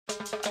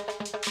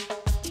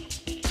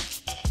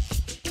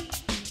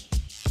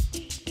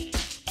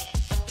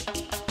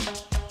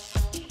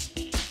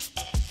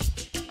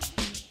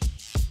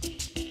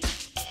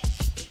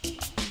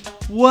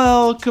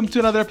Welcome to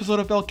another episode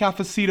of El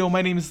CafeciTO.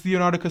 My name is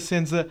Leonardo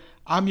Cosenza.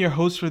 I'm your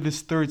host for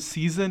this third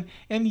season.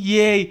 And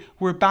yay,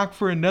 we're back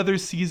for another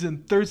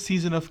season, third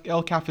season of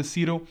El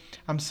CafeciTO.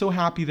 I'm so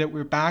happy that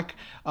we're back.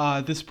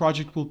 This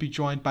project will be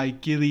joined by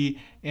Gilly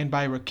and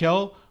by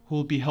Raquel, who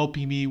will be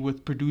helping me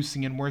with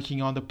producing and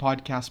working on the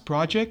podcast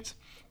project.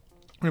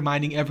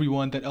 Reminding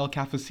everyone that El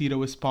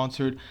CafeciTO is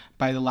sponsored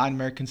by the Latin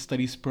American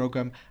Studies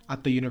program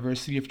at the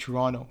University of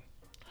Toronto.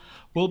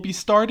 We'll be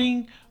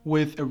starting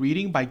with a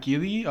reading by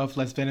Gilly of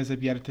Las Venas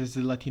Abiertas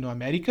de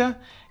Latinoamérica,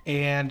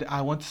 and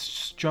I want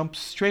to jump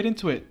straight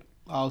into it.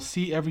 I'll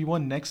see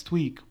everyone next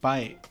week.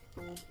 Bye.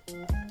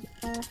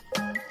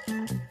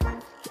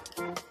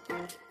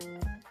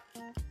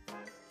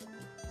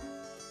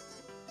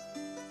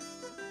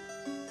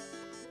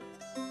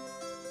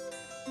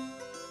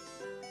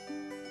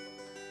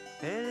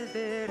 El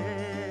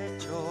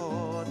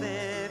derecho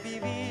de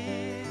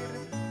vivir,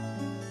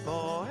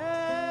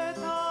 poeta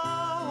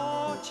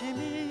Ho Chi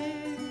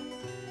Minh,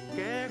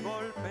 que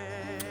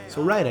golpea.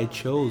 So right, I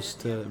chose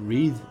to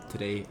read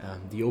today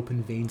The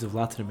Open Veins of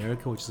Latin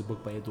America, which is a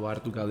book by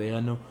Eduardo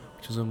Galeano,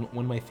 which is one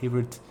of my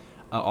favorite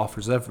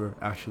authors ever,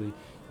 actually.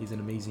 He's an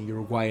amazing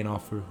Uruguayan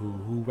author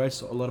who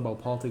writes a lot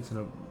about politics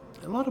and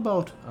a lot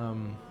about...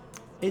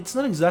 It's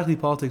not exactly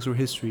politics or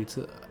history.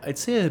 I'd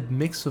say a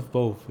mix of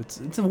both.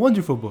 It's a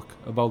wonderful book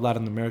about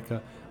Latin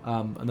America.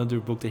 Another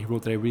book that he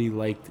wrote that I really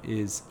liked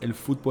is El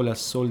Fútbol a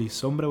Sol y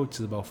Sombra, which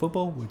is about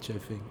football, which I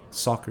think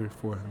soccer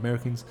for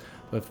Americans,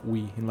 but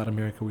we in Latin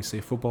America we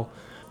say football,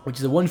 which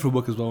is a wonderful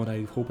book as well, and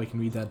I hope I can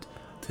read that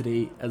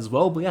today as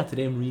well. But yeah,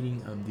 today I'm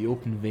reading The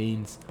Open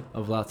Veins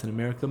of Latin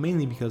America,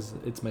 mainly because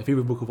it's my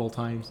favorite book of all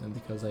times and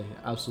because I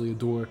absolutely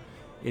adore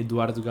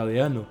Eduardo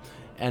Galeano.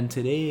 And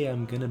today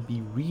I'm gonna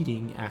be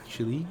reading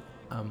actually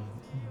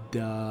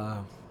the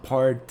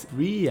part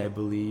 3, I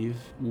believe,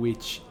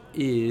 which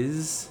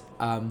is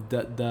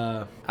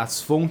the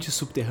As Fontes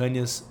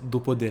Subterrâneas do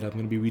Poder. I'm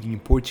gonna be reading in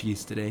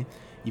Portuguese today,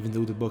 even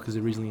though the book is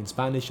originally in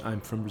Spanish. I'm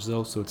from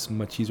Brazil, so it's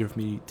much easier for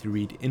me to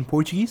read in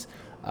Portuguese.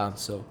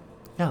 So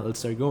yeah, let's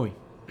start going.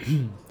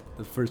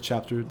 The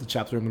chapter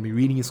I'm gonna be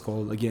reading is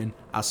called, again,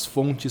 As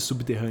Fontes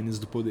Subterrâneas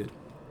do Poder.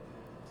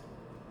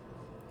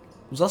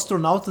 Os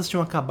astronautas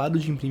tinham acabado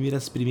de imprimir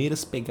as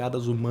primeiras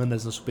pegadas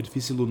humanas na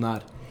superfície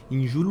lunar.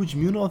 Em julho de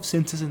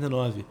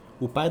 1969,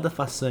 o pai da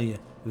façanha,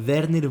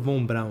 Wernher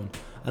von Braun,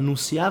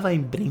 anunciava à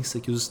imprensa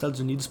que os Estados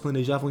Unidos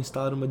planejavam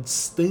instalar uma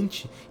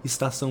distante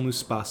estação no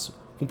espaço,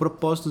 com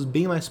propósitos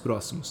bem mais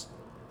próximos.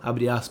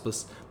 Abre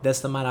aspas,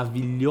 desta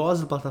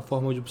maravilhosa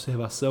plataforma de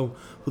observação,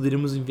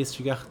 poderíamos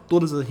investigar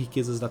todas as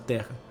riquezas da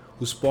Terra,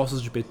 os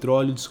poços de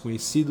petróleo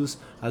desconhecidos,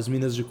 as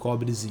minas de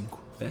cobre e zinco.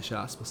 Fecha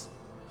aspas.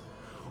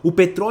 O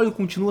petróleo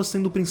continua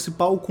sendo o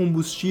principal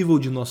combustível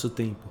de nosso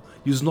tempo,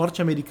 e os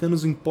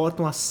norte-americanos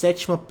importam a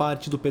 7ª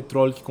parte do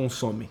petróleo que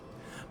consomem.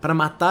 Para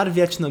matar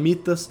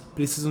vietnamitas,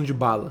 precisam de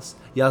balas,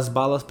 e as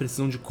balas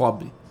precisam de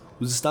cobre.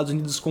 Os Estados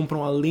Unidos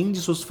compram além de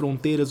suas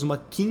fronteiras uma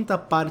 5ª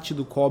parte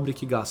do cobre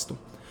que gastam.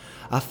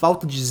 A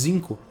falta de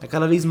zinco é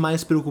cada vez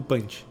mais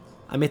preocupante.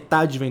 A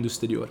metade vem do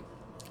exterior.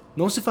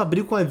 Não se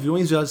fabricam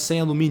aviões sem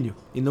alumínio,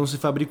 e não se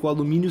fabrica o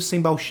alumínio sem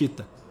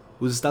bauxita.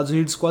 Os Estados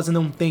Unidos quase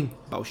não têm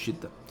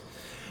bauxita.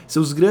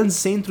 Seus grandes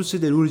centros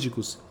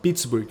siderúrgicos,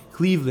 Pittsburgh,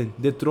 Cleveland,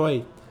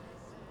 Detroit,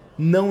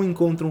 não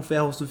encontram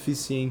ferro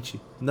suficiente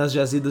nas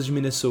jazidas de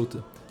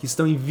Minnesota, que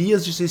estão em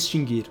vias de se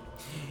extinguir.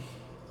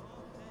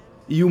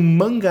 E o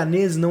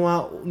manganês não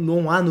há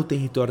no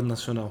território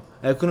nacional.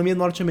 A economia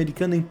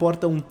norte-americana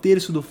importa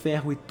 1/3 do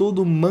ferro e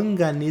todo o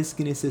manganês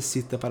que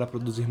necessita para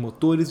produzir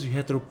motores de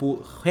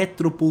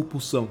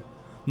retropropulsão.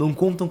 Não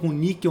contam com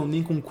níquel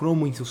nem com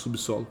cromo em seu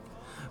subsolo.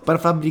 Para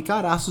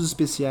fabricar aços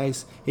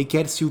especiais,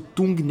 requer-se o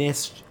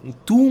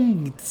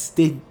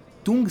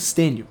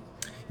tungstênio.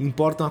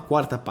 Importam a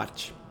 4ª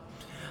parte.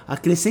 A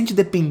crescente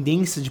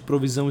dependência de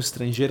provisão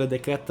estrangeira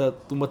decreta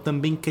uma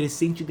também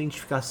crescente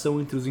identificação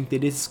entre os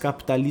interesses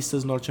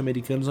capitalistas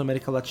norte-americanos na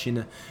América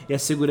Latina e a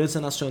segurança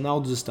nacional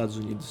dos Estados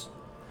Unidos.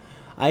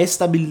 A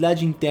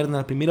estabilidade interna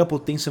da primeira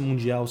potência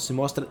mundial se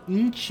mostra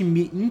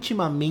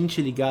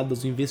intimamente ligada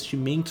aos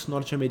investimentos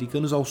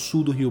norte-americanos ao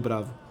sul do Rio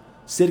Bravo.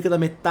 Cerca da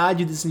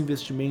metade desses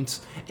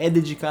investimentos é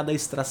dedicada à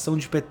extração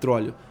de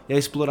petróleo e à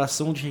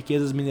exploração de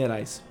riquezas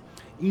minerais,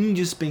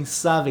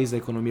 indispensáveis à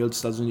economia dos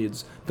Estados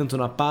Unidos, tanto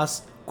na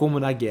paz como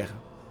na guerra.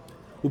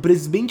 O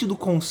presidente do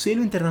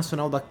Conselho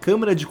Internacional da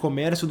Câmara de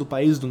Comércio do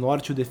país do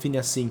Norte o define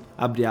assim,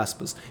 abre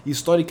aspas,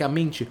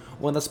 historicamente,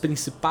 uma das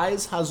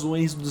principais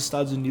razões dos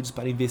Estados Unidos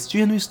para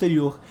investir no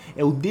exterior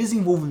é o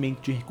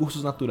desenvolvimento de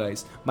recursos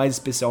naturais, mais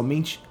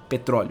especialmente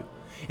petróleo.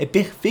 É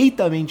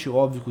perfeitamente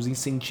óbvio que os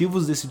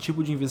incentivos desse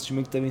tipo de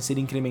investimento devem ser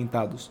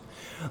incrementados.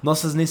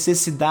 Nossas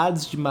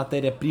necessidades de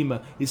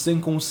matéria-prima estão em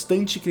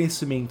constante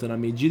crescimento na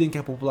medida em que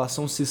a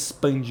população se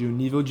expande e o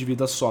nível de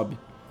vida sobe.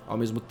 Ao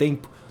mesmo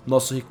tempo,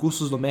 nossos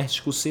recursos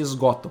domésticos se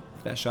esgotam.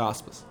 Fecha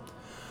aspas.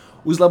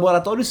 Os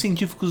laboratórios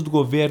científicos do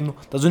governo,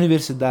 das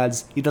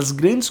universidades e das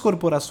grandes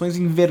corporações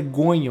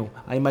envergonham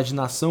a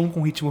imaginação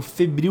com o ritmo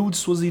febril de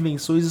suas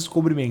invenções e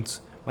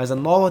descobrimentos, mas a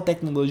nova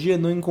tecnologia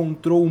não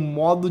encontrou um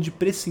modo de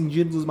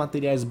prescindir dos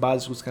materiais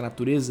básicos que a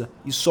natureza,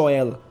 e só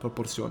ela,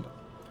 proporciona.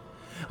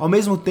 Ao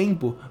mesmo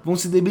tempo, vão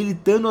se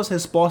debilitando as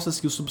respostas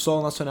que o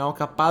subsolo nacional é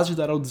capaz de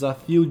dar ao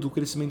desafio do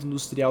crescimento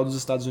industrial dos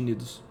Estados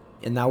Unidos.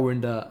 And now we're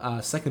in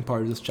the second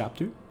part of this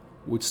chapter,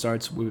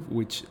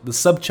 which the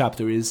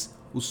subchapter is: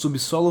 o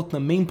subsolo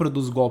também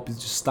produz golpes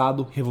de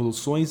Estado,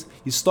 revoluções,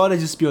 histórias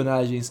de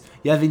espionagens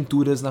e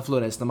aventuras na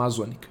floresta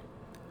amazônica.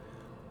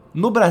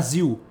 No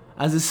Brasil,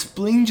 as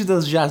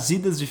esplêndidas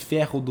jazidas de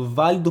ferro do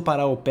Vale do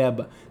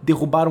Paraopeba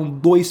derrubaram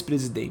 2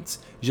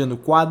 presidentes, Jânio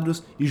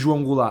Quadros e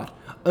João Goulart,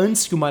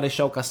 antes que o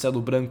Marechal Castelo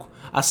Branco,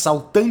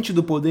 assaltante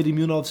do poder em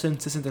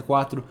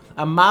 1964,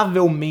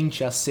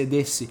 amavelmente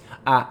acedesse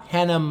à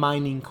Hana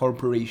Mining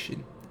Corporation.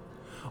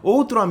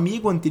 Outro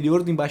amigo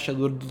anterior do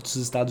embaixador dos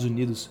Estados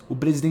Unidos, o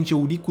presidente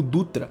Eurico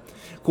Dutra,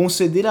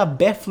 concedera a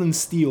Bethlehem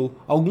Steel,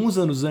 alguns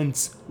anos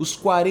antes, os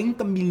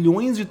 40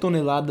 milhões de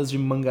toneladas de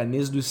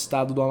manganês do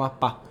estado do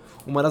Amapá,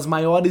 uma das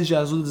maiores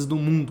jazidas do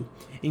mundo,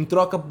 em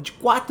troca de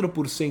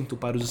 4%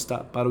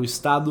 para o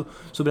estado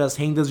sobre as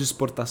rendas de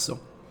exportação.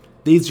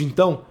 Desde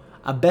então,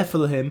 a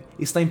Bethlehem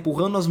está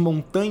empurrando as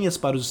montanhas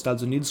para os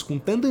Estados Unidos com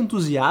tanto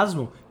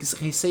entusiasmo que se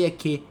receia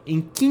que, em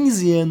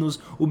 15 anos,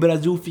 o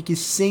Brasil fique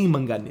sem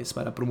manganês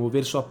para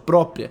promover sua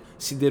própria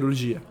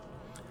siderurgia.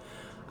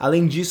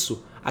 Além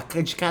disso,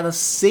 de cada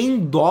 100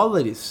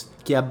 dólares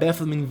que a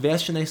Bethlehem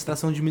investe na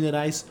extração de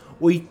minerais,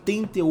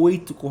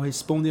 88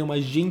 correspondem a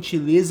uma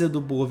gentileza do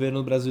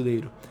governo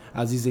brasileiro,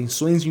 as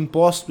isenções de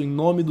imposto em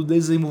nome do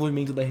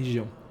desenvolvimento da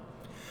região.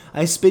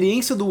 A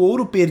experiência do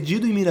ouro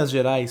perdido em Minas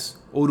Gerais,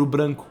 ouro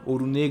branco,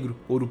 ouro negro,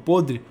 ouro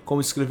podre,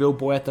 como escreveu o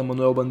poeta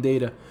Manuel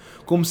Bandeira,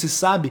 como se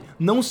sabe,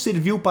 não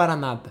serviu para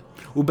nada.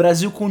 O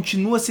Brasil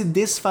continua se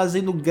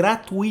desfazendo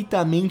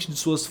gratuitamente de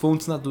suas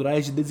fontes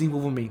naturais de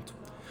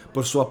desenvolvimento.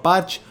 Por sua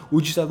parte,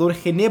 o ditador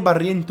René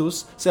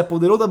Barrientos se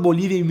apoderou da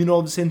Bolívia em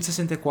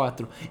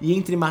 1964 e,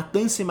 entre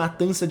matança e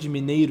matança de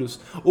mineiros,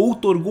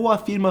 outorgou à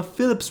firma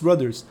Phillips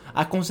Brothers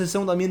a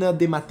concessão da mina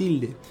de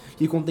Matilde,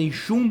 que contém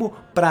chumbo,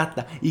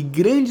 prata e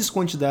grandes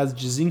quantidades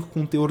de zinco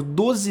com teor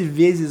 12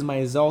 vezes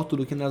mais alto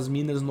do que nas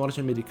minas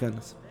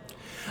norte-americanas.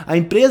 A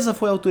empresa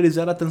foi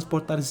autorizada a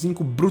transportar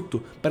zinco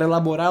bruto para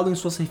elaborá-lo em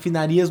suas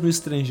refinarias no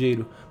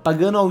estrangeiro,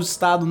 pagando ao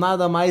Estado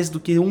nada mais do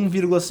que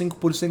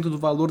 1,5% do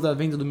valor da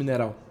venda do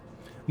mineral.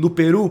 No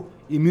Peru,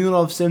 em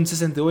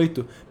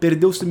 1968,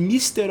 perdeu-se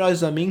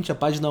misteriosamente a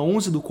página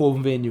 11 do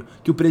convênio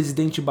que o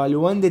presidente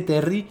Baloan de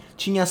Terry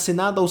tinha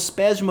assinado aos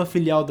pés de uma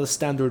filial da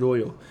Standard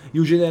Oil, e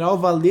o general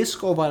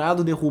Valesco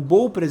Alvarado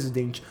derrubou o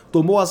presidente,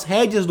 tomou as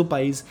rédeas do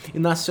país e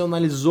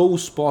nacionalizou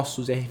os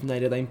poços e a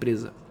refinaria da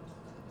empresa.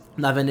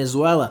 Na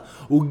Venezuela,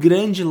 o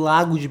grande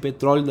lago de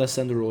petróleo da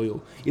Standard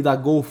Oil e da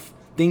Gulf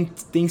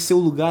tem seu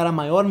lugar a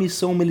maior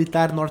missão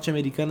militar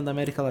norte-americana da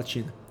América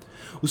Latina.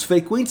 Os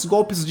frequentes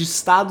golpes de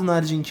Estado na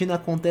Argentina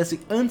acontecem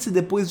antes e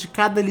depois de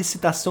cada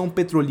licitação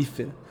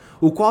petrolífera.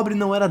 O cobre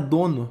não era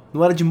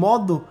de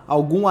modo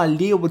algum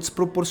alheio à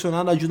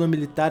desproporcionada ajuda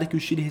militar que o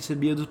Chile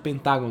recebia do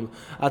Pentágono,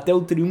 até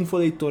o triunfo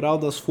eleitoral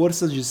das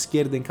forças de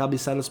esquerda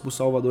encabeçadas por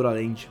Salvador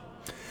Allende.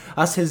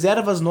 As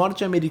reservas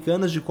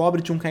norte-americanas de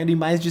cobre tinham caído em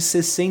mais de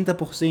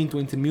 60%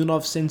 entre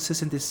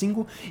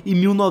 1965 e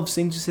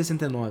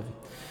 1969.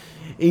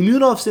 Em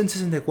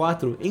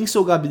 1964, em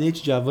seu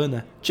gabinete de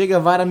Havana, Che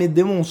Guevara me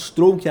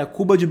demonstrou que a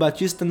Cuba de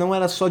Batista não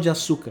era só de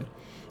açúcar.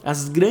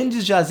 As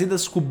grandes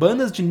jazidas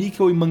cubanas de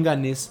níquel e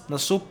manganês, na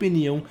sua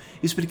opinião,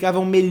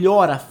 explicavam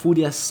melhor a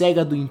fúria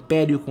cega do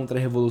império contra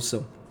a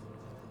revolução.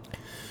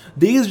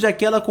 Desde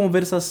aquela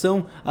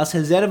conversação, as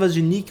reservas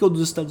de níquel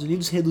dos Estados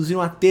Unidos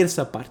reduziram a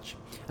terça parte.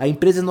 A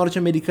empresa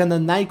norte-americana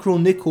Nickel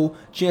Nickel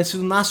tinha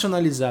sido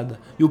nacionalizada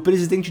e o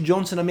presidente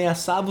Johnson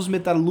ameaçava os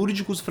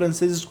metalúrgicos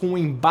franceses com um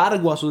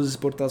embargo às suas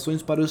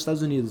exportações para os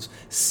Estados Unidos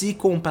se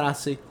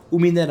comprassem o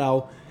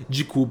mineral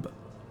de Cuba.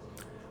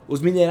 Os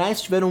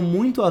minerais tiveram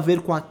muito a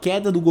ver com a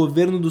queda do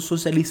governo do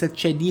socialista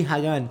Chedi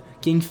Hagan,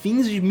 que em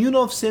fins de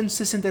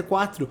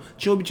 1964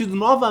 tinha obtido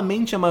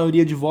novamente a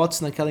maioria de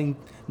votos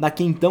na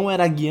que então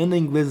era a Guiana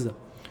inglesa.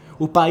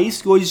 O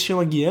país que hoje se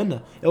chama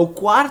Guiana é o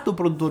 4º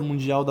produtor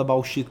mundial da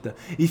bauxita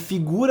e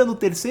figura no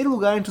 3º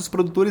lugar entre os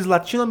produtores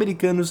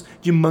latino-americanos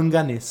de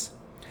manganês.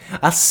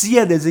 A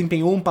CIA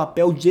desempenhou um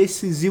papel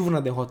decisivo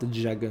na derrota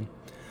de Jagan.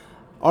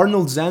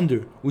 Arnold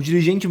Zander, o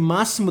dirigente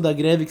máximo da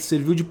greve que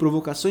serviu de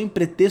provocação e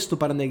pretexto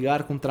para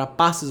negar com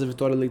trapaças a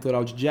vitória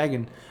eleitoral de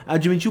Jagan,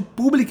 admitiu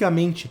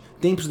publicamente,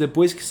 tempos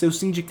depois, que seu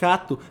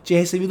sindicato tinha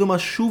recebido uma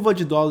chuva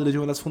de dólares de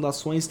uma das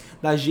fundações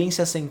da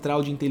Agência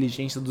Central de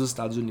Inteligência dos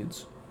Estados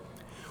Unidos.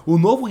 O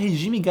novo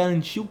regime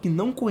garantiu que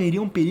não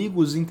correriam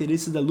perigo os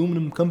interesses da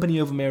Aluminum Company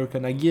of America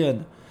na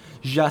Guiana.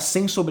 Já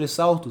sem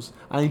sobressaltos,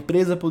 a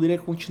empresa poderia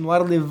continuar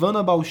levando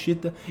a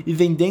bauxita e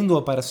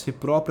vendendo-a para si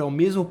própria ao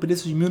mesmo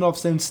preço de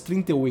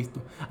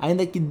 1938,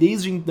 ainda que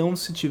desde então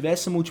se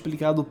tivesse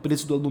multiplicado o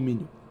preço do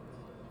alumínio.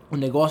 O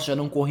negócio já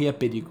não corria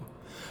perigo.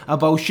 A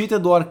bauxita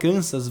do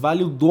Arkansas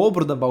vale o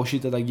dobro da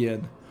bauxita da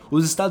Guiana.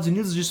 Os Estados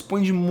Unidos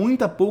dispõem de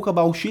muita pouca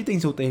bauxita em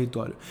seu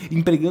território,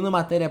 empregando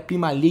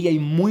matéria-prima alheia e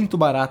muito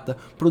barata,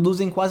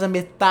 produzem quase a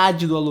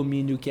metade do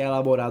alumínio que é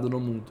elaborado no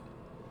mundo.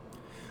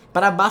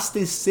 Para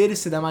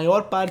abastecer-se da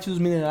maior parte dos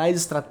minerais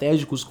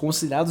estratégicos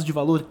considerados de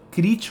valor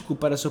crítico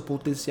para seu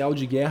potencial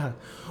de guerra,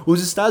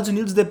 os Estados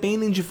Unidos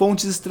dependem de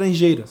fontes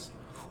estrangeiras.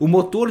 O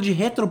motor de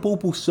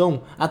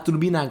retropropulsão, a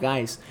turbina a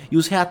gás e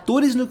os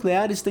reatores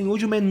nucleares têm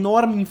hoje uma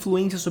enorme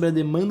influência sobre a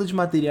demanda de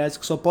materiais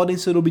que só podem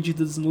ser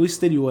obtidos no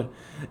exterior,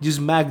 diz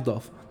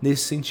Magdoff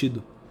nesse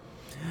sentido.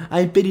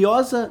 A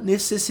imperiosa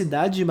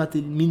necessidade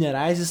de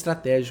minerais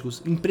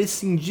estratégicos,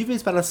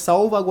 imprescindíveis para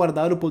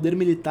salvaguardar o poder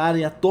militar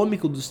e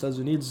atômico dos Estados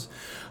Unidos,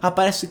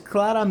 aparece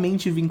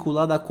claramente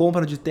vinculada à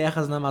compra de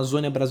terras na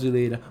Amazônia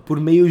brasileira, por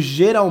meios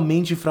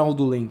geralmente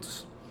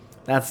fraudulentos.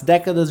 Nas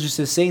décadas de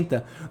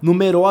 60,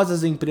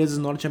 numerosas empresas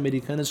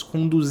norte-americanas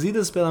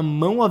conduzidas pela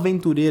mão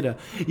aventureira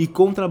e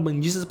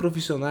contrabandistas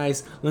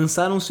profissionais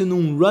lançaram-se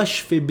num rush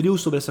febril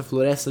sobre essa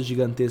floresta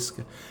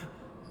gigantesca.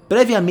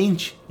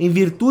 Previamente, em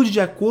virtude de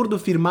acordo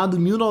firmado em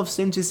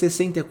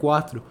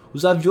 1964,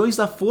 os aviões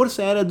da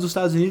Força Aérea dos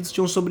Estados Unidos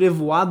tinham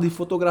sobrevoado e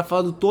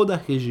fotografado toda a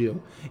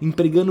região,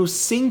 empregando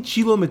 100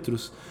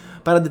 quilômetros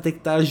para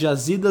detectar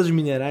jazidas de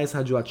minerais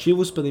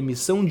radioativos pela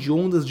emissão de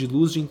ondas de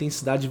luz de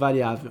intensidade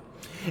variável,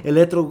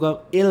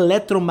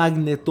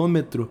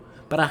 eletromagnetômetro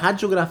para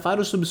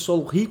radiografar o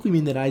subsolo rico em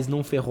minerais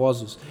não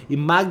ferrosos e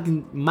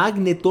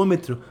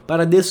magnetômetro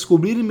para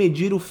descobrir e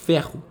medir o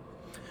ferro.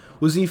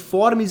 Os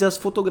informes e as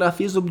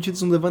fotografias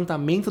obtidas no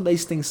levantamento da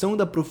extensão e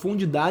da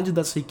profundidade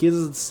das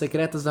riquezas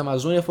secretas da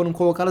Amazônia foram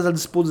colocadas à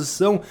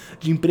disposição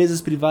de empresas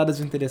privadas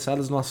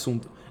interessadas no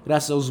assunto,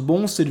 graças aos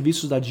bons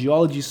serviços da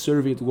Geology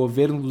Survey do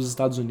governo dos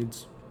Estados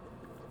Unidos.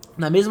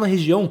 Na mesma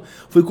região,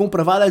 foi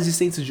comprovada a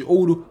existência de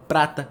ouro,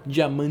 prata,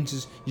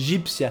 diamantes,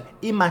 gípsia,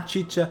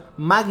 hematita,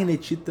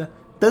 magnetita,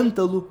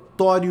 tântalo,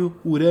 tório,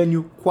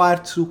 urânio,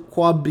 quartzo,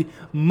 cobre,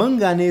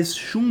 manganês,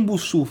 chumbo,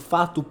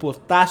 sulfato,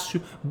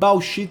 potássio,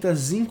 bauxita,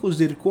 zinco,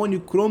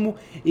 zircônio, cromo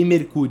e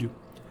mercúrio.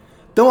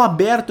 Tão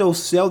aberto é o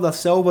céu da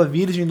selva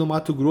virgem do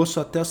Mato Grosso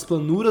até as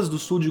planuras do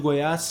sul de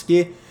Goiás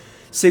que,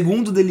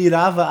 segundo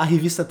delirava a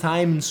revista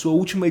Time em sua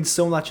última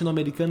edição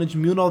latino-americana de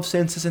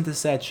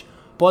 1967,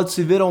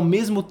 pode-se ver ao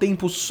mesmo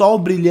tempo sol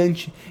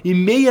brilhante e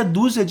meia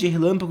dúzia de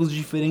relâmpagos de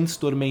diferentes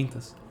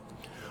tormentas.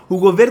 O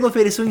governo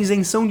ofereceu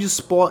isenção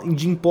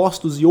de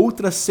impostos e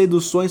outras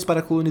seduções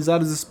para colonizar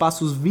os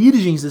espaços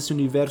virgens desse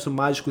universo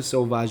mágico e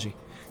selvagem.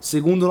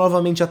 Segundo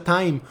novamente a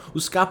Time,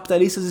 os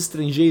capitalistas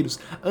estrangeiros,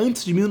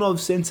 antes de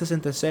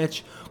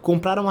 1967,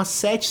 compraram a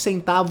 7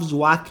 centavos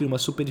o acre, uma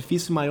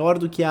superfície maior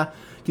do que a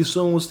que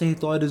são os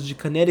territórios de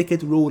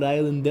Connecticut, Rhode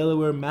Island,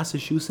 Delaware,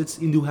 Massachusetts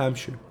e New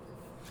Hampshire.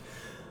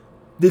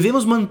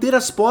 Devemos manter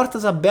as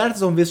portas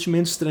abertas ao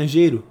investimento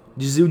estrangeiro,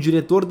 dizia o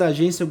diretor da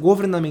Agência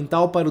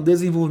Governamental para o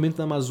Desenvolvimento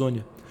da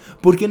Amazônia,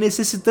 porque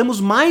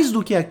necessitamos mais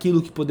do que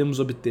aquilo que podemos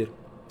obter.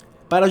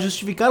 Para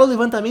justificar o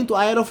levantamento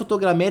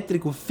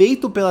aerofotogramétrico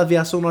feito pela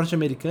aviação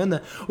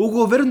norte-americana, o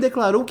governo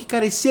declarou que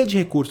carecia de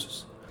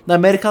recursos. Na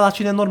América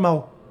Latina é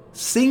normal.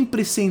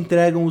 Sempre se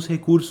entregam os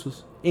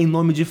recursos em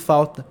nome de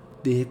falta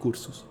de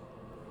recursos.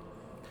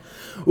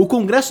 O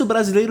Congresso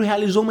brasileiro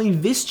realizou uma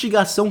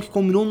investigação que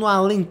culminou num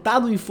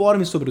alentado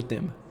informe sobre o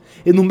tema.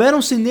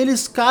 Enumeram-se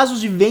neles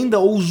casos de venda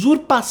ou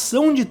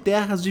usurpação de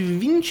terras de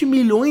 20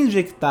 milhões de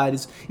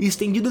hectares,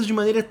 estendidas de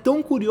maneira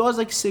tão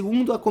curiosa que,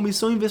 segundo a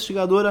comissão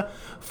investigadora,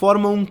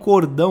 formam um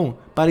cordão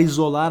para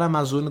isolar a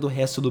Amazônia do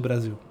resto do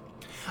Brasil.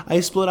 A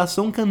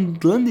exploração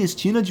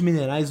clandestina de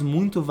minerais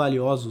muito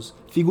valiosos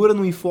figura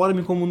no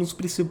informe como um dos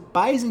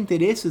principais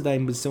interesses da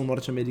ambição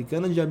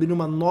norte-americana de abrir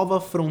uma nova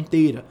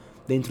fronteira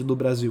dentro do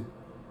Brasil.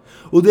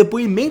 O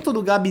depoimento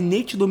do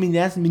gabinete do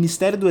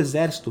Ministério do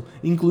Exército,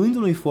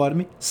 incluindo no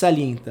informe,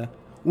 salienta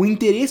o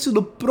interesse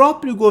do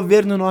próprio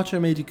governo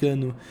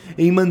norte-americano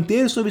em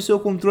manter sob seu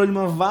controle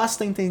uma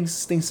vasta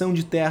extensão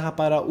de terra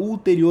para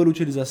ulterior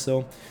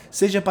utilização,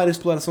 seja para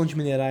exploração de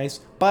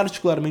minerais,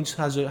 particularmente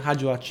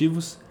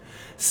radioativos,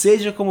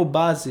 seja como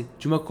base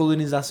de uma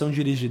colonização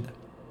dirigida.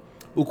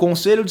 O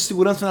Conselho de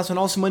Segurança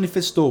Nacional se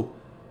manifestou.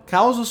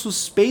 Causa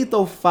suspeita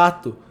o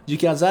fato de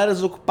que as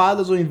áreas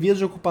ocupadas ou em vias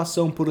de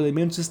ocupação por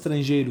elementos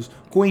estrangeiros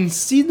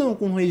coincidam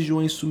com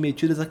regiões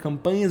submetidas a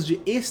campanhas de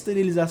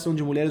esterilização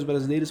de mulheres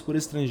brasileiras por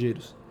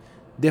estrangeiros.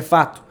 De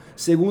fato,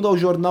 segundo ao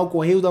jornal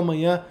Correio da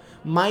Manhã,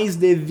 mais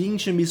de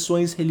 20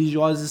 missões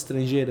religiosas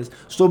estrangeiras,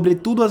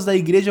 sobretudo as da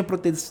Igreja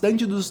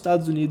Protestante dos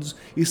Estados Unidos,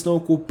 estão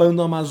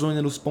ocupando a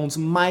Amazônia nos pontos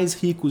mais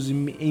ricos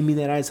em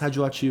minerais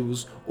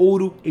radioativos,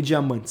 ouro e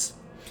diamantes.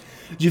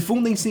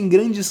 Difundem-se em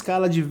grande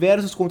escala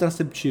diversos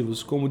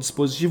contraceptivos, como o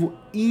dispositivo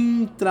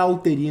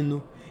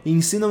intrauterino, e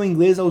ensinam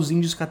inglês aos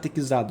índios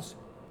catequizados.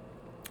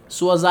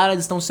 Suas áreas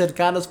estão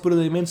cercadas por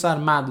elementos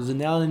armados e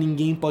nela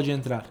ninguém pode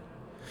entrar.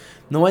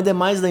 Não é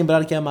demais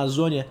lembrar que a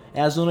Amazônia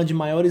é a zona de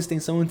maior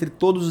extensão entre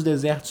todos os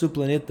desertos do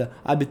planeta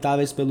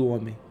habitáveis pelo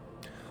homem.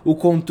 O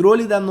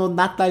controle da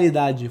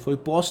natalidade foi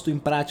posto em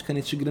prática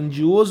neste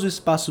grandioso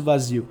espaço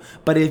vazio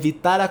para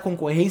evitar a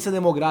concorrência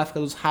demográfica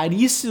dos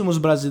raríssimos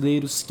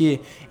brasileiros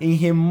que, em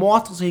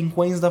remotos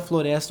rincões da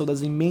floresta ou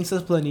das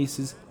imensas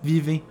planícies,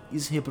 vivem e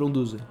se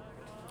reproduzem.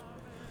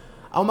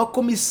 A uma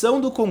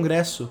comissão do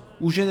Congresso,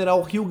 o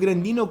general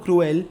Rio-Grandino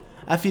Cruel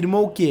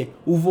afirmou que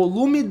o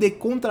volume de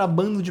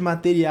contrabando de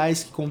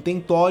materiais que contém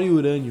tório e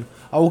urânio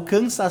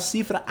alcança a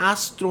cifra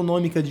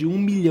astronômica de 1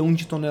 milhão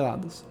de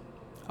toneladas.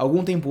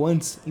 Algum tempo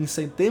antes, em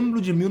setembro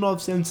de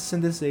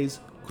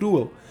 1966,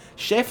 Cruel,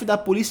 chefe da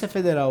Polícia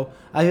Federal,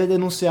 havia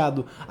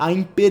denunciado a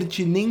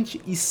impertinente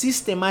e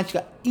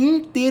sistemática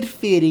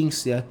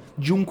interferência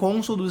de um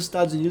cônsul dos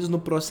Estados Unidos no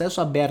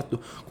processo aberto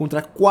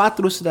contra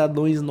 4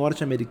 cidadãos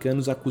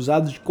norte-americanos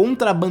acusados de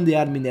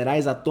contrabandear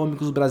minerais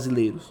atômicos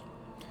brasileiros.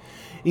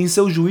 Em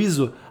seu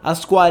juízo,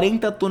 as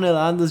 40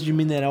 toneladas de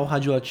mineral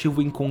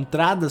radioativo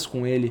encontradas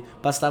com ele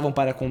bastavam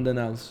para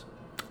condená-los.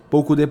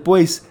 Pouco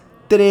depois,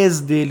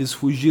 3 deles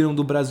fugiram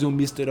do Brasil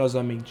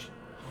misteriosamente.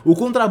 O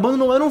contrabando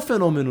não era um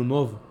fenômeno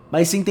novo,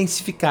 mas se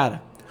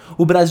intensificara.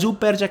 O Brasil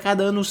perde a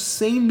cada ano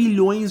 100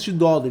 milhões de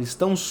dólares,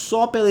 tão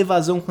só pela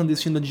evasão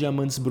clandestina de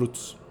diamantes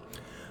brutos.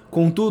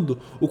 Contudo,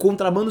 o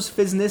contrabando se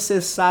fez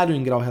necessário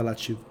em grau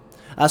relativo.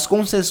 As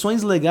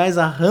concessões legais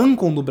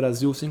arrancam do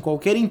Brasil, sem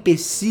qualquer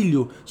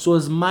empecilho,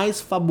 suas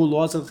mais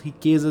fabulosas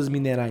riquezas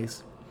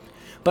minerais.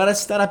 Para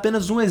citar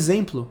apenas um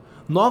exemplo,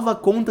 nova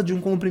conta de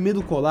um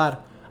comprimido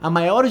colar, a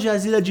maior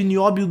jazida de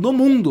nióbio do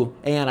mundo,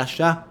 em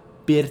Araxá,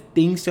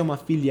 pertence a uma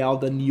filial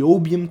da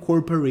Niobium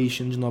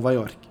Corporation de Nova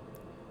York.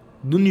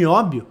 Do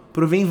nióbio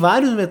provém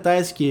vários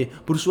metais que,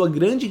 por sua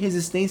grande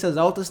resistência às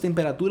altas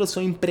temperaturas,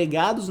 são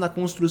empregados na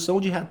construção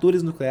de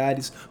reatores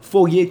nucleares,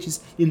 foguetes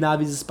e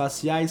naves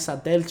espaciais,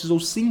 satélites ou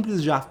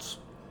simples jatos.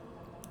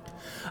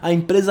 A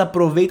empresa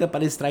aproveita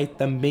para extrair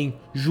também,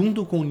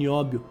 junto com o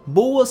nióbio,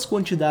 boas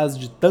quantidades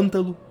de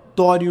tântalo,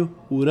 tório,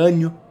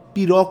 urânio,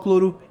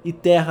 pirócloro e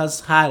terras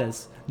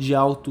raras de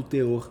alto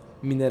teor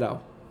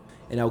mineral.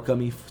 And now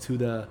coming to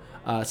the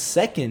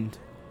second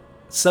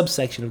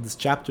subsection of this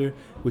chapter,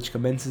 which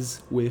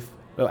commences with,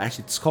 well,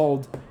 actually it's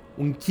called,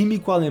 um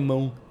químico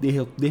alemão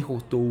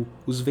derrotou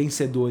os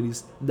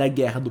vencedores da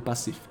Guerra do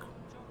Pacífico.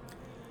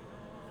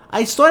 A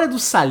história do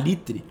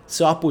salitre,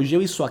 seu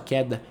apogeu e sua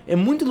queda, é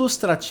muito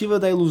ilustrativa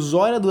da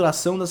ilusória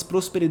duração das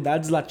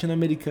prosperidades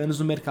latino-americanas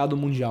no mercado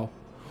mundial.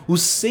 O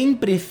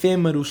sempre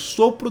efêmero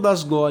sopro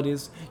das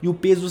glórias e o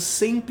peso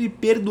sempre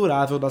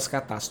perdurável das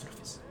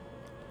catástrofes.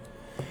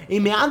 Em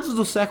meados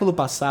do século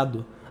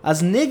passado,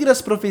 as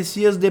negras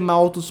profecias de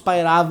Malthus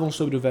pairavam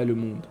sobre o velho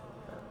mundo.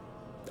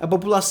 A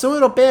população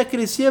europeia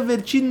crescia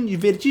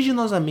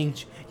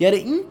vertiginosamente e era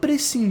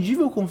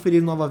imprescindível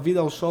conferir nova vida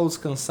aos solos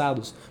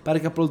cansados para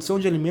que a produção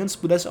de alimentos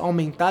pudesse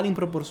aumentar em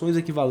proporções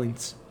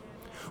equivalentes.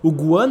 O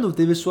guano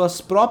teve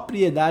suas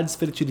propriedades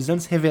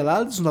fertilizantes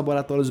reveladas nos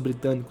laboratórios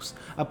britânicos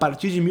a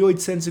partir de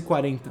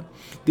 1840.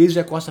 Desde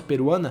a costa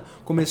peruana,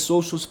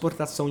 começou sua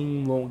exportação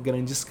em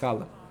grande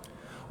escala.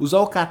 Os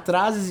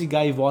alcatrazes e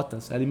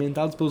gaivotas,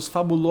 alimentados pelos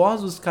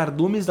fabulosos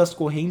cardumes das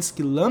correntes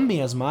que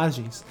lambem as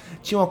margens,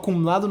 tinham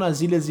acumulado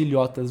nas ilhas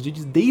ilhotas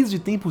desde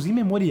tempos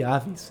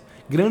imemoriáveis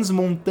grandes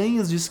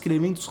montanhas de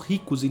excrementos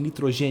ricos em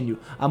nitrogênio,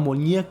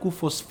 amoníaco,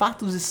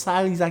 fosfatos e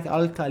sais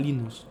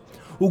alcalinos.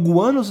 O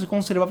guano se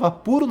conservava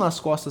puro nas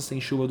costas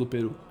sem chuva do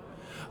Peru.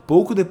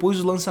 Pouco depois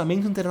do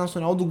lançamento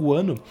internacional do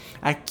guano,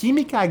 a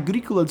química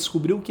agrícola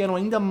descobriu que eram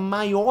ainda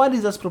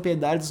maiores as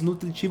propriedades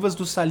nutritivas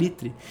do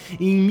salitre,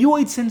 e em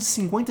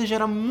 1850 já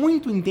era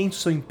muito intenso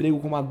seu emprego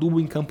como adubo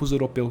em campos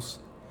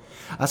europeus.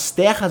 As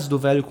terras do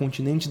velho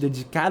continente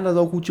dedicadas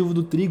ao cultivo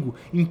do trigo,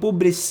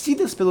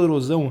 empobrecidas pela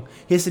erosão,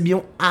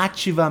 recebiam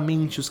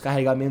ativamente os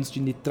carregamentos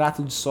de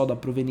nitrato de soda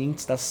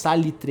provenientes das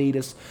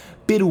salitreiras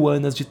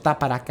peruanas de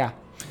Taparacá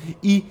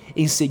e,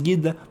 em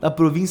seguida, da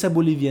província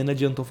boliviana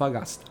de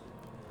Antofagasta.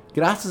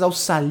 Graças ao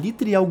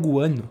salitre e ao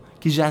guano,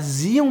 que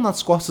jaziam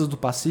nas costas do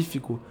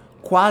Pacífico,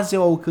 quase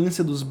ao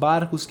alcance dos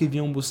barcos que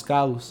vinham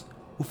buscá-los,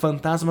 o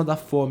fantasma da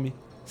fome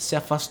se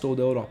afastou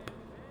da Europa.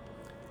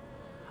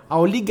 A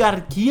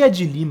oligarquia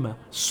de Lima,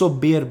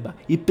 soberba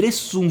e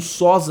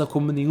presunçosa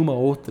como nenhuma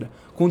outra,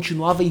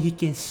 continuava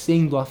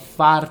enriquecendo a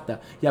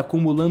farta e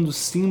acumulando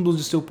símbolos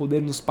de seu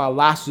poder nos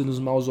palácios e nos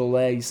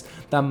mausoléus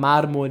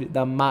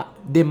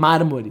de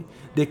mármore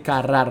de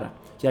Carrara,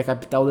 que a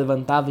capital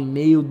levantava em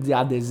meio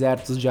a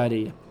desertos de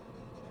areia.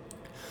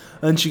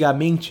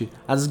 Antigamente,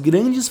 as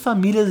grandes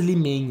famílias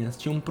limenhas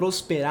tinham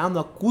prosperado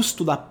a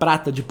custo da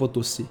prata de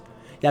Potosí,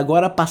 e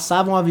agora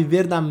passavam a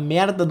viver da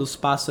merda dos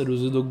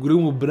pássaros e do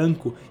grumo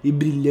branco e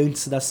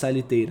brilhantes das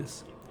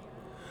saliteiras.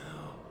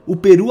 O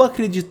Peru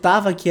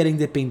acreditava que era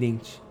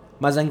independente,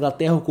 mas a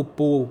Inglaterra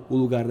ocupou o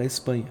lugar da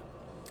Espanha.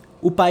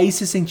 O país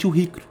se sentiu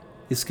rico,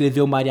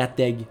 escreveu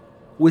Mariátegui.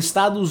 O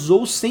Estado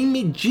usou sem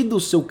medida o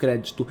seu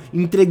crédito,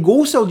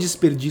 entregou-se ao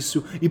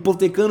desperdício,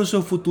 hipotecando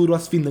seu futuro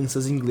às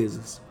finanças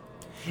inglesas.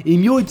 Em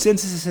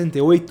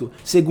 1868,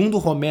 segundo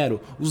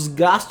Romero, os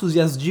gastos e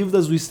as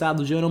dívidas do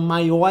Estado já eram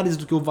maiores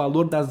do que o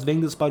valor das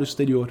vendas para o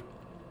exterior.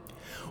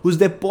 Os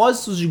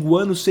depósitos de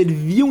guano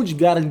serviam de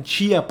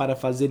garantia para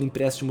fazer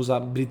empréstimos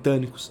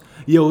britânicos,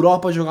 e a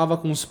Europa jogava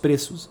com os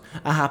preços.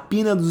 A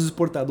rapina dos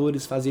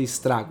exportadores fazia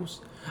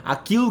estragos.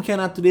 Aquilo que a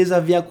natureza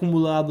havia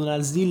acumulado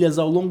nas ilhas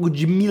ao longo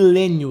de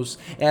milênios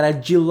era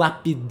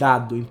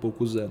dilapidado em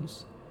poucos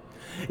anos.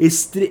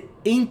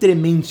 Entre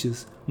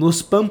mentes,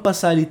 nos pampas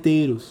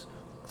salitreiros,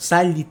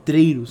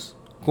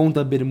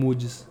 conta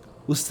Bermudes,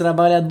 os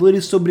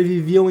trabalhadores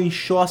sobreviviam em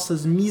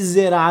choças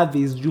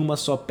miseráveis de uma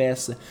só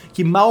peça,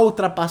 que mal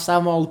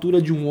ultrapassavam a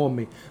altura de um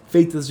homem,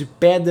 feitas de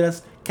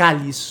pedras,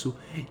 caliço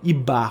e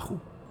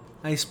barro.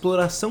 A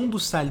exploração do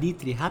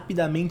salitre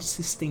rapidamente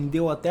se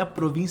estendeu até a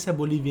província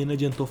boliviana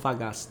de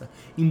Antofagasta,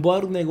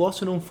 embora o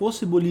negócio não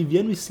fosse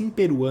boliviano e sim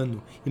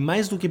peruano, e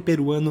mais do que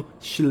peruano,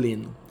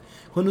 chileno.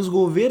 Quando os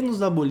governos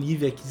da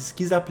Bolívia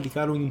quis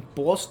aplicar um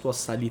imposto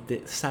às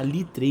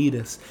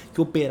salitreiras que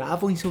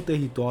operavam em seu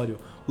território,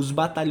 os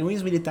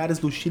batalhões militares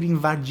do Chile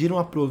invadiram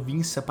a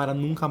província para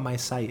nunca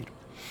mais sair.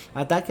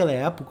 Até aquela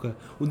época,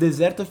 o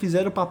deserto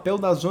fizera o papel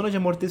da zona de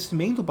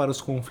amortecimento para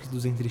os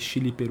conflitos entre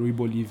Chile, Peru e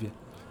Bolívia.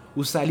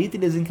 O salitre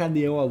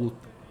desencadeou a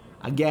luta.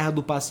 A Guerra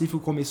do Pacífico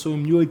começou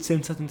em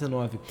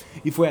 1879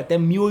 e foi até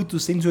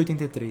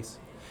 1883.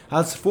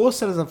 As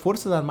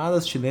Forças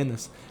Armadas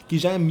chilenas, que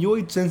já em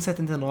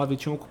 1879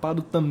 tinham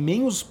ocupado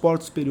também os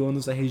portos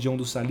peruanos da região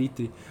do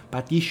Salitre,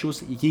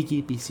 Patichos,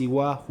 Iquique,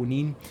 Pisciguá,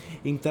 Junín,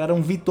 entraram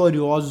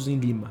vitoriosos em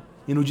Lima,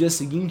 e no dia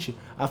seguinte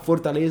a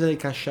fortaleza de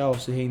Cachao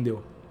se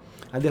rendeu.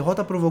 A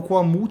derrota provocou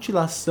a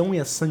mutilação e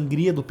a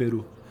sangria do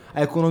Peru.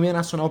 A economia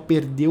nacional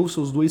perdeu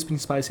seus dois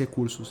principais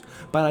recursos,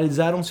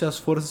 paralisaram-se as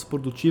forças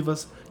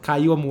produtivas,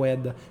 caiu a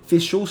moeda,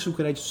 fechou-se o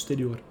crédito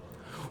exterior.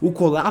 O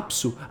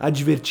colapso,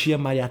 advertia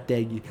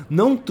Mariátegui,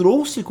 não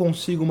trouxe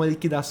consigo uma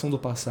liquidação do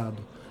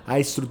passado. A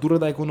estrutura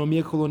da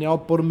economia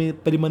colonial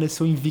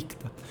permaneceu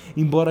invicta,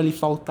 embora lhe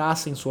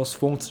faltassem suas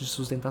fontes de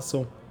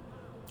sustentação.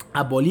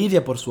 A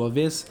Bolívia, por sua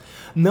vez,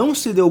 não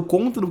se deu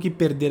conta do que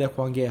perdera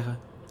com a guerra.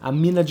 A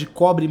mina de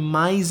cobre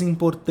mais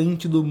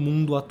importante do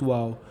mundo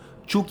atual,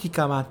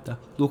 Chuquicamata,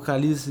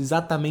 localiza-se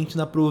exatamente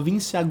na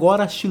província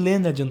agora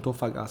chilena de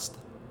Antofagasta.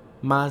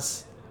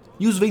 Mas,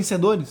 e os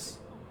vencedores?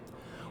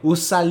 O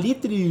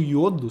salitre e o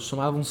iodo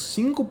somavam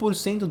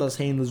 5% das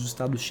rendas do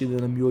Estado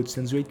chileno em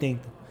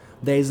 1880.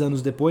 10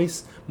 anos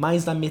depois,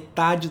 mais da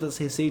metade das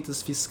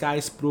receitas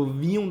fiscais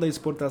provinham da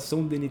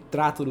exportação de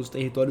nitrato dos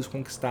territórios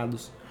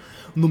conquistados.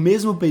 No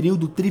mesmo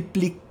período,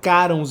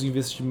 triplicaram os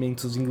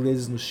investimentos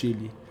ingleses no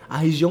Chile. A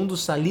região do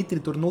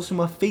salitre tornou-se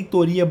uma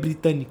feitoria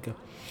britânica.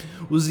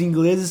 Os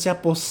ingleses se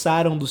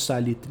apossaram do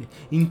salitre,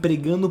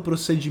 empregando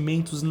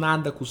procedimentos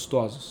nada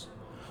custosos.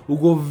 O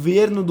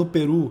governo do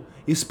Peru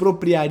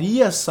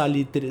expropriaria as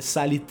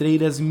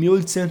salitreiras em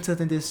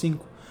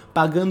 1875,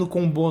 pagando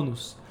com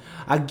bônus.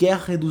 A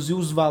guerra reduziu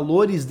os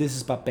valores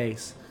desses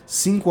papéis.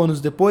 5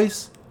 anos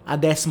depois, a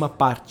 10ª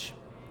parte.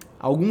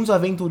 Alguns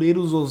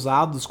aventureiros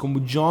ousados, como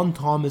John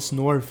Thomas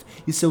North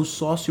e seu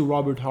sócio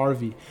Robert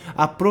Harvey,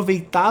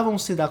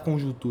 aproveitavam-se da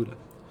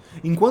conjuntura.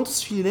 Enquanto os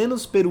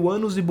chilenos,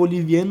 peruanos e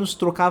bolivianos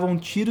trocavam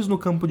tiros no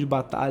campo de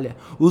batalha,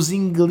 os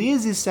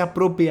ingleses se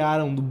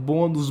apropriaram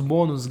dos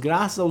bônus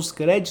graças aos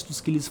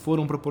créditos que lhes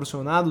foram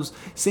proporcionados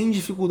sem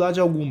dificuldade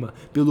alguma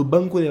pelo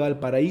Banco de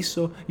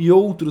Valparaíso e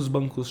outros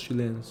bancos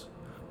chilenos.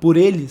 Por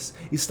eles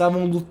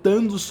estavam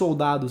lutando os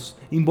soldados,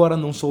 embora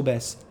não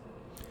soubessem.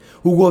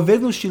 O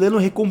governo chileno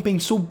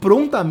recompensou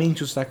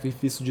prontamente o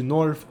sacrifício de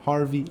North,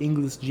 Harvey,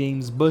 Inglis,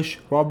 James, Bush,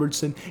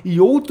 Robertson e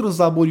outros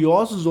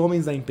laboriosos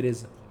homens da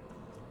empresa.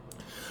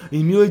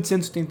 Em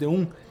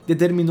 1871,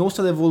 determinou-se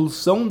a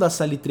devolução das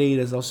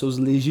salitreiras aos seus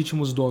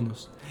legítimos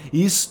donos.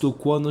 Isto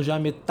quando já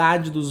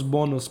metade dos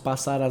bônus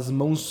passara às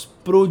mãos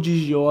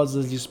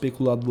prodigiosas de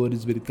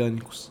especuladores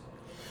britânicos.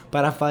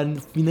 Para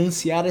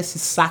financiar esse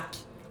saque,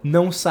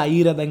 não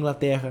saíra da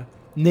Inglaterra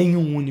nem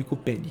um único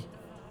penny.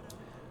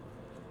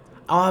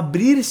 Ao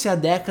abrir-se a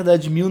década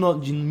de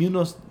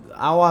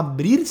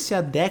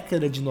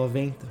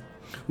 90,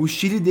 o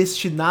Chile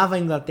destinava à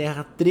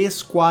Inglaterra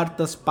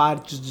 3/4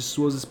 partes de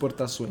suas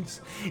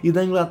exportações, e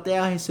da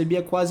Inglaterra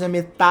recebia quase a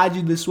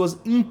metade de suas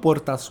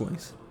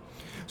importações.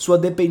 Sua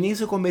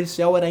dependência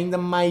comercial era ainda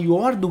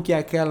maior do que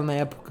aquela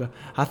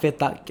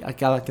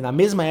que na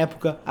mesma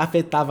época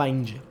afetava a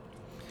Índia.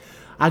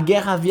 A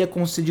guerra havia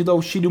concedido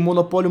ao Chile o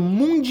monopólio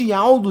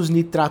mundial dos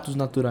nitratos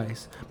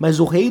naturais, mas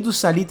o rei do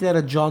salitre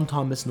era John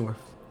Thomas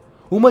North.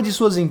 Uma de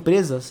suas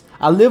empresas,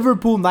 a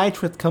Liverpool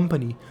Nitrate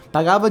Company,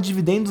 pagava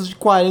dividendos de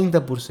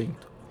 40%.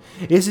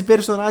 Esse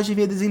personagem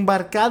havia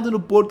desembarcado no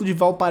porto de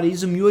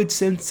Valparaíso em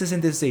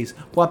 1866,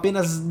 com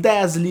apenas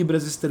 10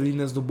 libras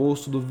esterlinas no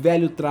bolso do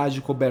velho traje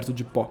coberto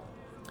de pó.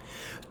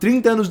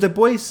 30 anos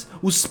depois,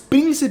 os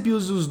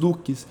príncipes e os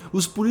duques,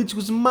 os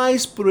políticos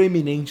mais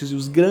proeminentes e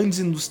os grandes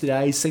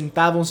industriais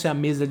sentavam-se à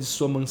mesa de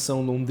sua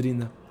mansão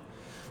londrina.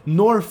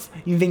 North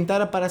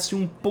inventara para si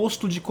um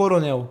posto de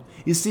coronel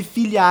e se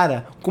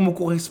filiara, como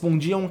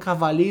correspondia a um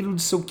cavaleiro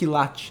de seu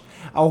quilate,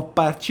 ao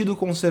Partido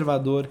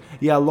Conservador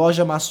e à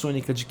loja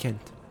maçônica de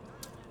Kent.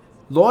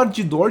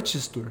 Lord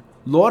Dorchester,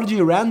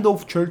 Lord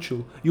Randolph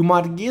Churchill e o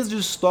Marquês de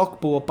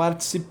Stockport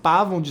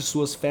participavam de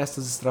suas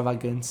festas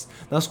extravagantes,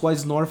 nas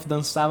quais North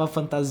dançava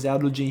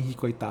fantasiado de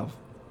Henrique VIII.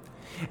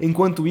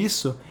 Enquanto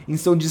isso, em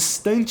seu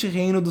distante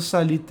reino do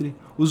salitre,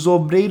 os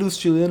obreiros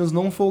chilenos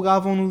não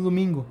folgavam no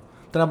domingo,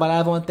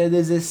 trabalhavam até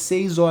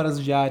 16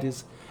 horas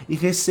diárias e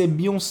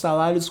recebiam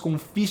salários com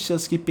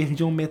fichas que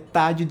perdiam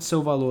metade de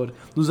seu valor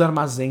nos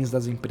armazéns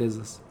das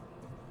empresas.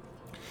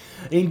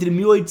 Entre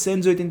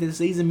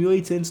 1886 e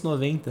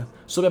 1890,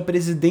 sob a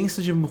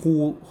presidência de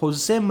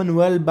José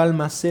Manuel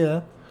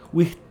Balmaceda,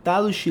 o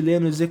Estado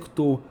chileno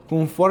executou,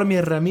 conforme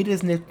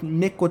Ramírez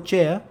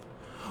Necochea,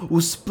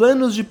 os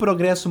planos de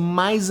progresso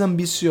mais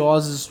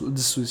ambiciosos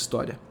de sua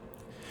história.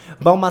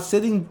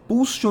 Balmaceda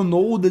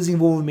impulsionou o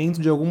desenvolvimento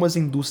de algumas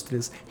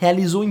indústrias,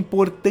 realizou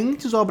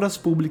importantes obras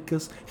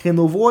públicas,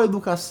 renovou a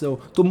educação,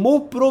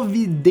 tomou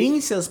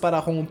providências para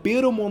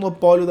romper o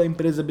monopólio da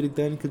empresa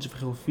britânica de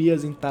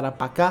ferrovias em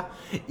Tarapacá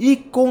e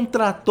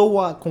contratou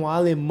com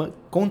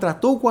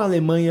a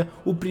Alemanha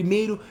o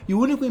primeiro e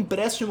único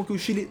empréstimo que o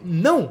Chile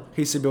não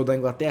recebeu da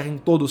Inglaterra em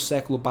todo o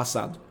século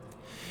passado.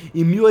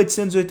 Em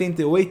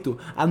 1888,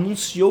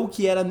 anunciou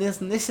que era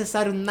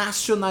necessário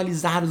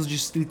nacionalizar os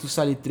distritos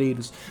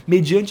salitreiros,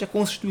 mediante a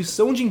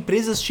constituição de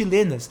empresas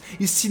chilenas,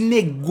 e se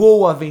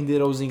negou a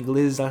vender aos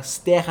ingleses as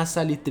terras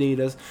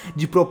salitreiras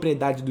de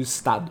propriedade do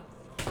Estado.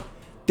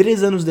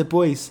 3 anos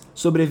depois,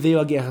 sobreveio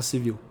a Guerra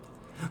Civil.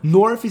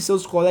 North e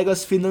seus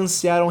colegas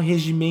financiaram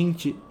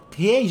regiamente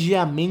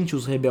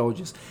os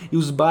rebeldes, e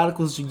os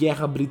barcos de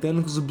guerra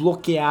britânicos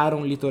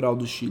bloquearam o litoral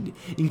do Chile,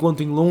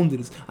 enquanto em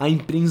Londres a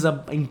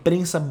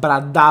imprensa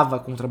bradava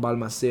contra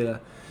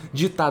Balmaceda.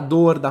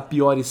 Ditador da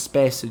pior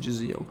espécie,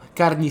 diziam,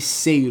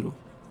 carniceiro.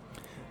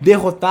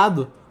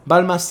 Derrotado,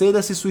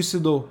 Balmaceda se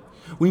suicidou.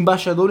 O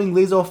embaixador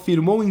inglês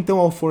afirmou então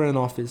ao Foreign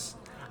Office: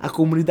 a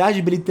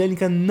comunidade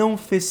britânica não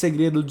fez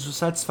segredo de sua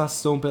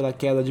satisfação pela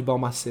queda de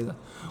Balmaceda,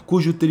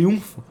 cujo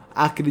triunfo,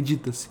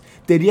 acredita-se,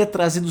 teria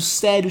trazido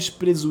sérios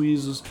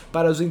prejuízos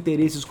para os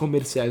interesses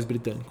comerciais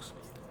britânicos.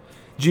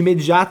 De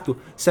imediato,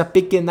 se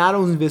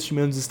apequenaram os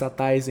investimentos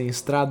estatais em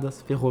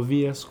estradas,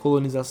 ferrovias,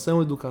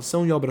 colonização,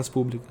 educação e obras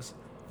públicas,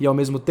 e ao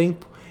mesmo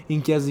tempo em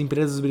que as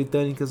empresas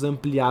britânicas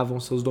ampliavam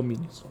seus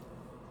domínios.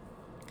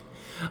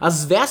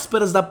 Às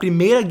vésperas da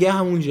Primeira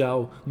Guerra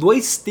Mundial,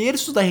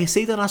 2/3 da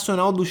receita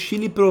nacional do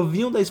Chile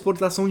provinham da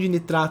exportação de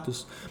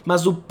nitratos,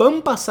 mas o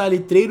pampa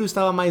salitreiro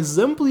estava mais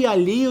amplo e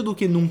alheio do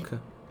que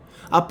nunca.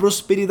 A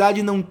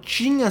prosperidade não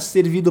tinha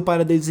servido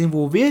para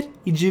desenvolver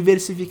e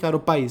diversificar o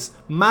país,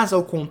 mas,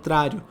 ao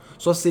contrário,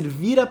 só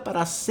servira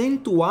para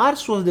acentuar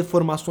suas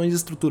deformações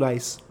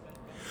estruturais.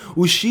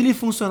 O Chile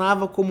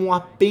funcionava como um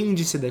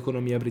apêndice da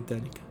economia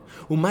britânica.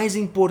 O mais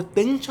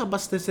importante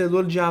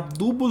abastecedor de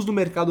adubos do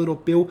mercado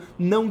europeu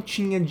não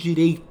tinha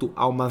direito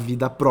a uma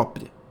vida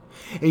própria.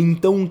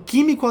 Então um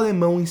químico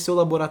alemão em seu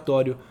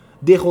laboratório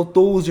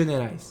derrotou os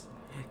generais,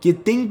 que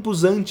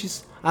tempos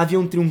antes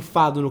haviam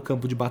triunfado no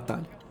campo de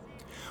batalha.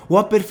 O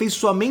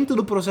aperfeiçoamento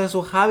do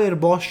processo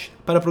Haber-Bosch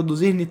para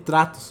produzir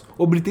nitratos,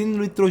 obtendo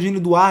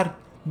nitrogênio do ar,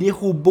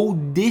 derrubou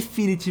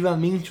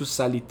definitivamente o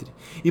salitre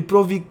e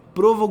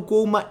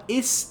provocou uma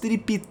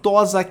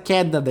estrepitosa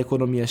queda da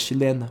economia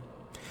chilena.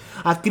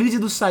 A crise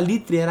do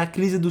salitre era a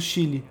crise do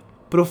Chile,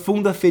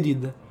 profunda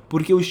ferida,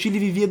 porque o Chile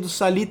vivia do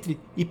salitre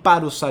e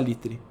para o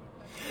salitre.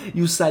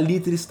 E o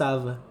salitre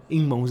estava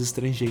em mãos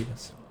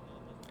estrangeiras.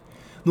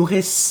 No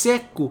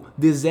resseco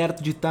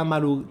deserto de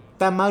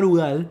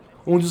Tamarugal,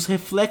 onde os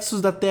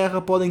reflexos da terra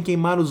podem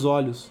queimar os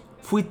olhos,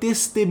 fui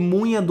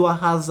testemunha do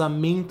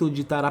arrasamento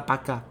de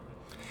Tarapacá.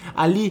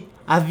 Ali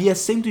havia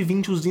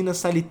 120 usinas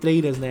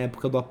salitreiras na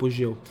época do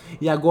apogeu,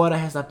 e agora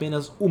resta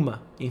apenas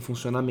uma em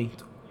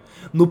funcionamento.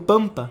 No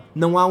Pampa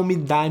não há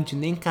umidade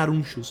nem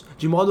carunchos,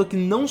 de modo que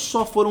não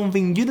só foram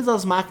vendidas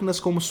as máquinas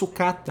como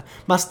sucata,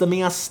 mas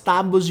também as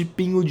tábuas de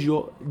pinho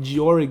de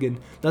Oregon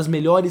das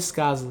melhores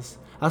casas,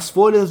 as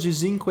folhas de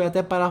zinco e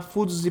até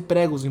parafusos e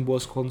pregos em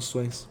boas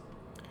condições.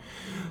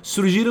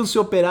 Surgiram-se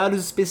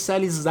operários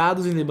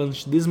especializados em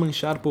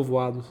desmanchar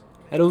povoados.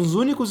 Eram os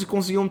únicos que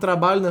conseguiam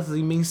trabalho nessas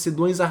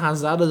imensidões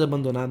arrasadas e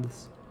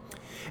abandonadas.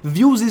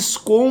 Vi os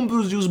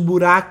escombros e os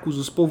buracos,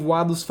 os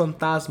povoados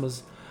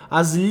fantasmas,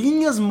 as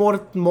linhas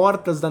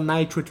mortas da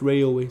Nitrate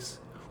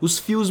Railways, os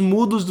fios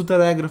mudos do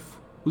telégrafo,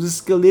 os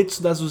esqueletos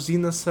das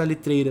usinas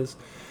salitreiras,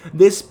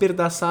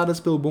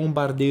 despedaçadas pelo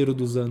bombardeiro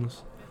dos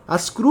anos.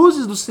 As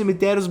cruzes dos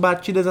cemitérios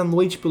batidas à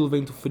noite pelo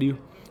vento frio,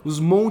 os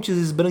montes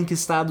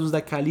esbranquiçados da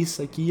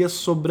caliça que ia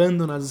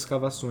sobrando nas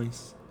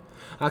escavações.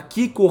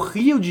 Aqui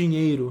corria o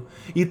dinheiro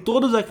e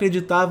todos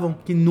acreditavam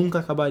que nunca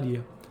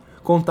acabaria.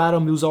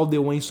 Contaram-me os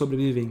aldeões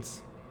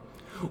sobreviventes.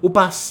 O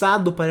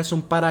passado parece um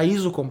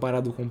paraíso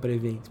comparado com o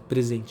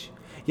presente.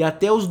 E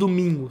até os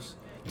domingos,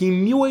 que em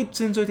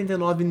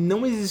 1889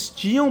 não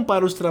existiam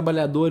para os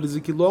trabalhadores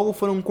e que logo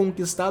foram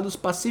conquistados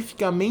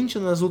pacificamente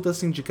nas lutas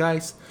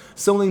sindicais,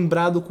 são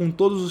lembrados com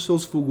todos os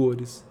seus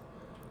fulgores.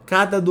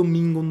 Cada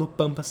domingo no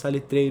Pampa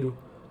Salitreiro,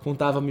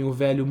 contava-me um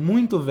velho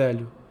muito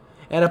velho,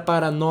 era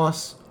para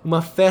nós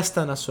uma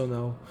festa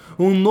nacional,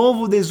 um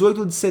novo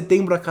 18 de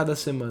setembro a cada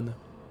semana.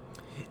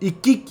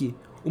 Iquique,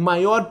 o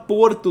maior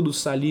porto do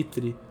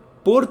salitre,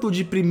 porto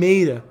de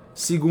primeira,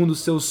 segundo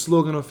seu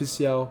slogan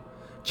oficial,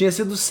 tinha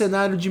sido o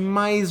cenário de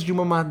mais de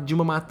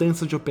uma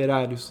matança de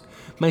operários,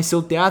 mas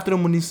seu teatro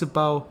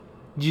municipal,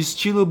 de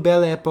estilo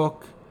Belle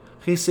Époque,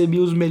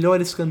 recebia os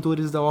melhores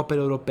cantores da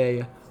ópera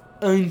europeia,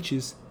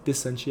 antes de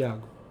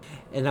Santiago.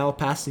 And now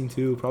passing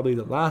to probably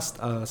the last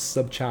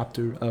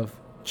subchapter of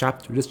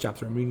this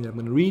chapter I'm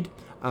going to read,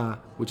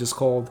 which is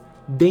called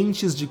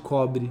Dentes de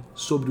Cobre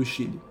sobre o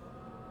Chile.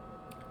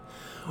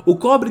 O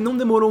cobre não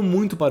demorou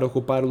muito para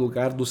ocupar o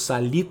lugar do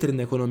salitre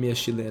na economia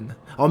chilena.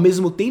 Ao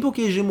mesmo tempo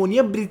que a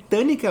hegemonia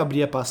britânica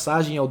abria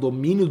passagem ao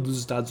domínio dos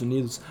Estados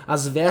Unidos,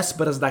 às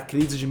vésperas da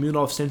crise de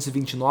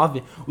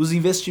 1929, os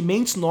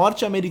investimentos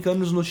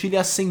norte-americanos no Chile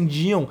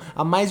ascendiam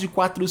a mais de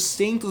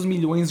 400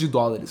 milhões de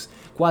dólares,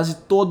 quase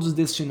todos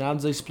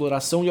destinados à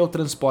exploração e ao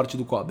transporte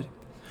do cobre.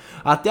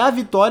 Até a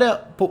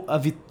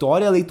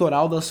vitória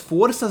eleitoral das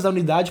forças da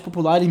Unidade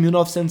Popular em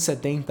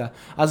 1970,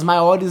 as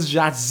maiores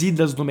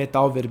jazidas do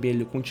metal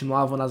vermelho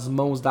continuavam nas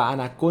mãos da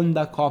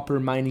Anaconda Copper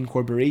Mining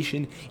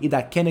Corporation e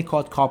da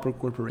Kennecott Copper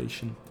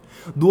Corporation.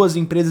 Duas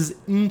empresas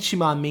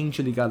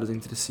intimamente ligadas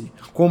entre si,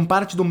 com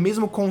parte do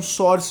mesmo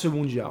consórcio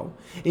mundial.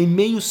 Em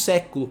meio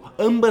século,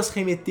 ambas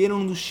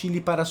remeteram do Chile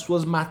para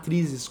suas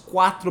matrizes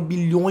 4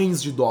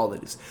 bilhões de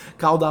dólares,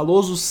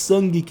 caudaloso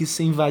sangue que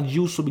se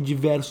invadiu sob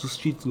diversos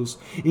títulos.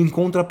 Em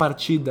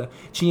contrapartida,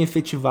 tinha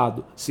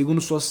efetivado, segundo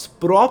suas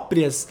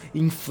próprias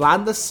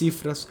infladas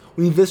cifras,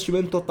 um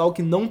investimento total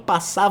que não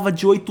passava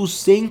de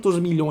 800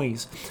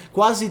 milhões,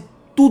 quase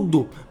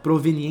tudo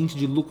proveniente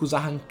de lucros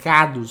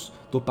arrancados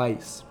do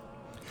país.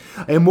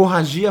 A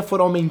hemorragia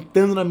foi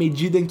aumentando na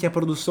medida em que a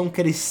produção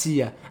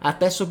crescia,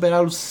 até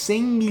superar os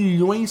 100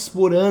 milhões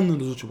por ano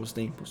nos últimos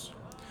tempos.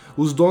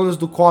 Os donos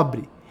do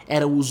cobre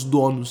eram os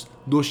donos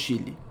do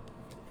Chile.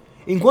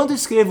 Enquanto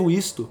escrevo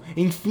isto,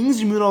 em fins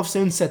de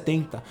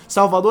 1970,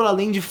 Salvador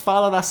Allende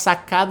fala da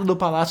sacada do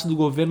Palácio do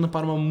Governo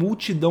para uma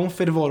multidão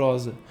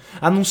fervorosa.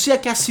 Anuncia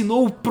que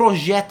assinou o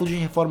projeto de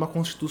reforma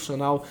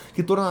constitucional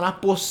que tornará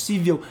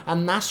possível a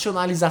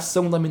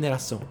nacionalização da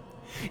mineração.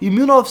 Em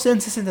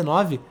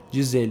 1969,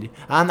 diz ele,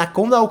 a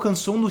Anaconda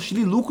alcançou no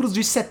Chile lucros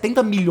de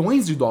 70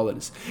 milhões de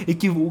dólares,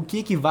 o que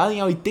equivalem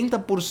a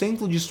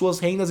 80% de suas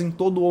rendas em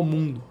todo o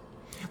mundo.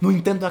 No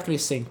entanto,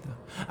 acrescenta,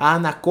 a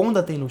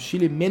Anaconda tem no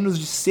Chile menos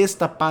de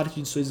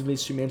 1/6 de seus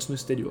investimentos no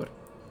exterior.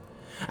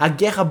 A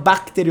guerra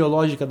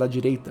bacteriológica da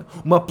direita,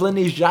 uma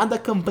planejada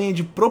campanha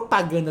de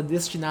propaganda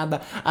destinada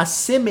a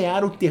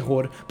semear o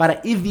terror para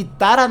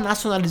evitar a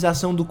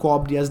nacionalização do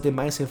cobre e as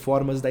demais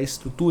reformas da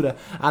estrutura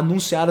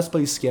anunciadas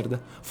pela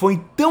esquerda, foi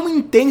tão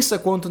intensa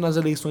quanto nas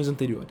eleições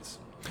anteriores.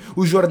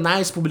 Os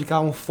jornais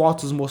publicavam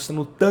fotos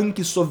mostrando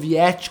tanques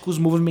soviéticos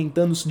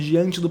movimentando-se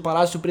diante do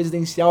Palácio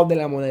Presidencial de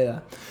la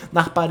Moneda.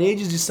 Nas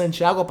paredes de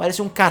Santiago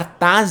apareciam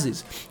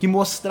cartazes que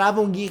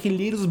mostravam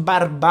guerrilheiros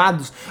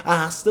barbados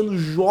arrastando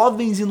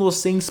jovens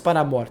inocentes para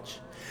a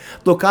morte.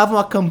 Tocavam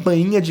a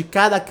campainha de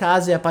cada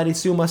casa e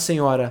aparecia uma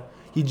senhora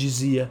e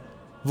dizia: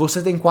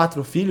 "Você tem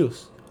 4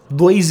 filhos?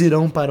 2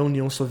 irão para a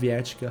União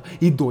Soviética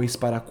e 2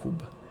 para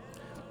Cuba."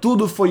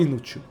 Tudo foi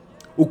inútil.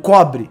 O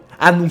cobre,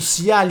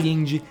 anuncia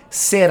Allende,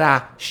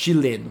 será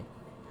chileno.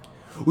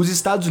 Os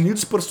Estados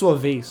Unidos, por sua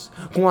vez,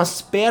 com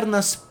as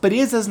pernas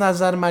presas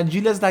nas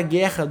armadilhas da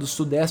guerra do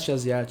Sudeste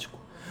Asiático,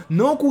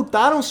 não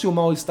ocultaram seu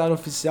mal-estar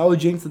oficial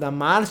diante da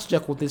marcha de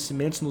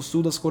acontecimentos no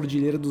sul das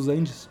Cordilheiras dos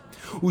Andes.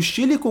 O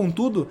Chile,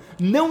 contudo,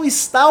 não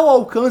está ao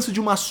alcance de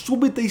uma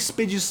súbita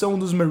expedição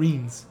dos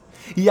Marines.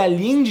 E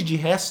Allende, de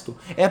resto,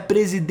 é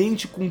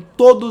presidente com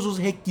todos os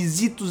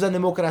requisitos da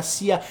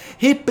democracia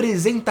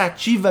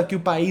representativa que o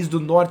país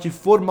do norte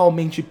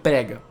formalmente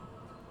prega.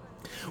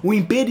 O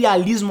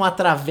imperialismo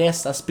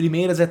atravessa as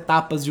primeiras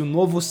etapas de um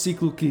novo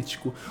ciclo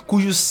crítico,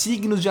 cujos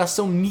signos já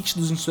são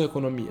nítidos em sua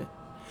economia.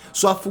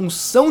 Sua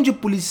função de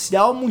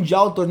policial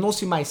mundial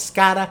tornou-se mais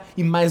cara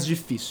e mais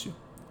difícil.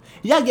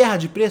 E a guerra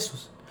de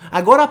preços?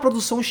 Agora a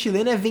produção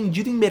chilena é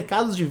vendida em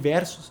mercados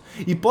diversos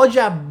e pode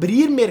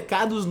abrir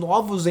mercados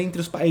novos entre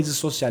os países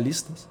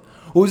socialistas.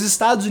 Os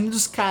Estados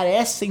Unidos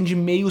carecem de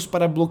meios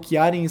para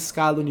bloquear em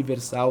escala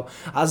universal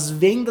as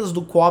vendas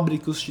do cobre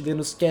que os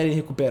chilenos querem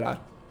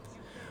recuperar.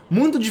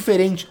 Muito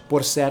diferente,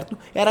 por certo,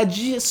 era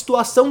a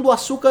situação do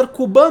açúcar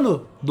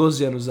cubano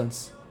 12 anos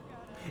antes.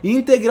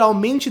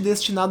 Integralmente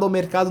destinado ao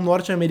mercado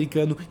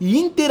norte-americano e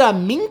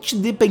inteiramente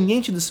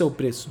dependente do seu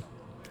preço.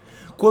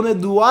 Quando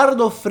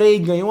Eduardo Frei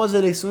ganhou as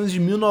eleições de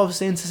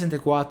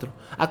 1964,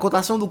 a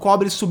cotação do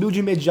cobre subiu de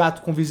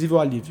imediato com visível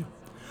alívio.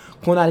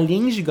 Quando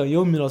Allende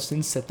ganhou em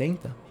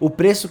 1970, o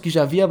preço que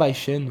já vinha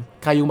baixando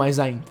caiu mais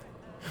ainda.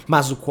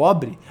 Mas o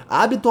cobre,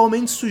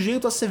 habitualmente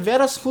sujeito a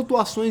severas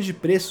flutuações de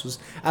preços,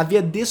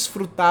 havia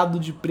desfrutado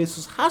de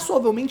preços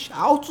razoavelmente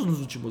altos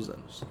nos últimos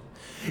anos.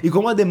 E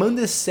como a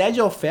demanda excede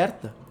a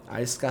oferta,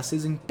 a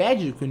escassez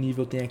impede que o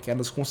nível tenha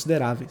quedas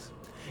consideráveis.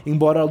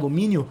 Embora o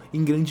alumínio,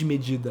 em grande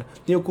medida,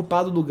 tenha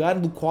ocupado o lugar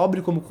do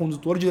cobre como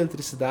condutor de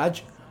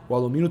eletricidade, o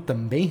alumínio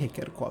também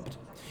requer cobre.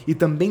 E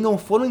também não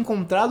foram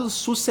encontrados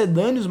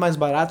sucedâneos mais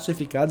baratos e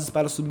eficazes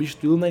para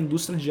substituí-lo na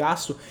indústria de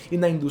aço e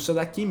na indústria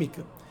da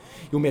química.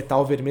 E o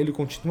metal vermelho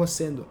continua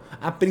sendo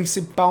a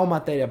principal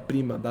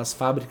matéria-prima das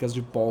fábricas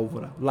de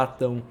pólvora,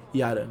 latão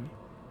e arame.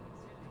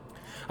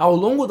 Ao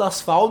longo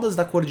das faldas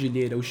da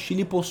cordilheira, o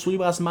Chile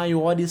possui as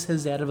maiores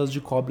reservas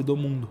de cobre do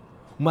mundo,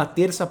 uma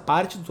terça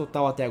parte do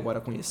total até agora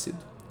conhecido.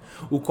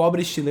 O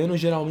cobre chileno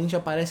geralmente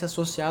aparece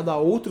associado a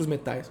outros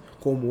metais,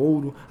 como o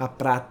ouro, a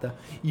prata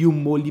e o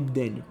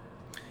molibdênio.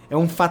 É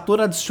um fator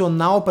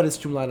adicional para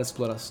estimular a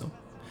exploração.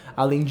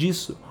 Além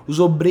disso, os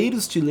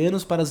obreiros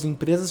chilenos para as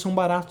empresas são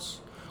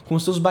baratos. Com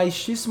seus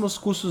baixíssimos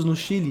custos no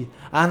Chile,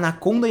 a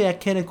Anaconda e a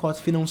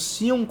Kennecott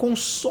financiam com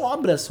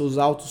sobra seus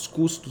altos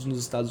custos nos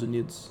Estados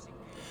Unidos.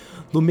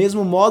 Do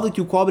mesmo modo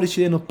que o cobre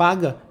chileno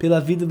paga pela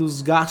vida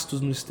dos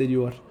gastos no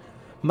exterior,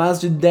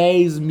 mais de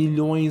 10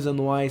 milhões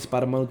anuais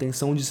para a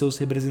manutenção de seus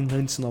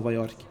representantes em Nova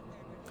York.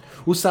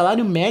 O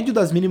salário médio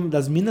das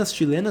minas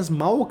chilenas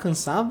mal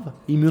alcançava,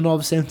 em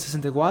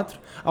 1964,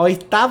 a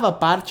 8ª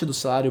parte do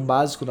salário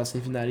básico das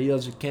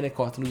refinarias de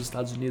Kennecott nos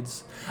Estados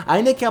Unidos,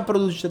 ainda que a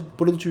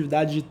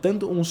produtividade de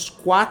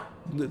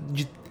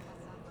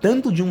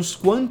tanto de uns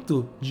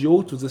quanto de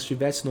outros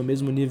estivesse no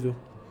mesmo nível.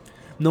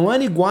 Não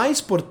eram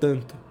iguais,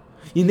 portanto,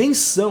 e nem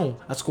são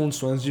as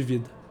condições de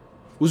vida.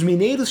 Os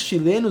mineiros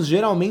chilenos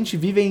geralmente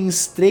vivem em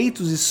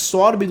estreitos e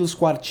sórbidos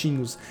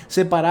quartinhos,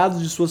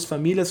 separados de suas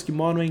famílias que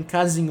moram em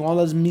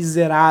casinholas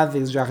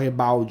miseráveis de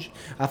arrebalde,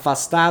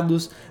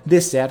 afastados,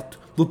 de certo,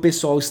 do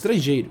pessoal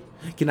estrangeiro,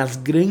 que nas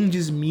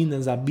grandes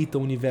minas habita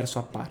um universo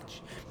à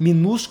parte.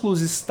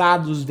 Minúsculos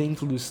estados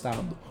dentro do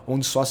estado,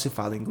 onde só se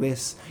fala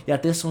inglês, e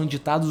até são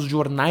editados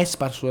jornais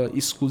para sua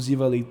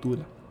exclusiva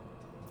leitura.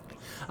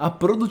 A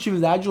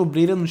produtividade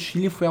obreira no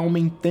Chile foi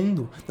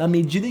aumentando na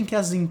medida em que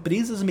as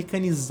empresas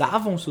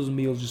mecanizavam seus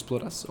meios de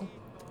exploração.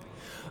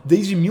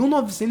 Desde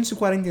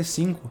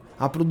 1945,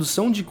 a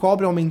produção de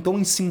cobre aumentou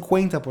em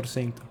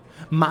 50%,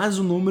 mas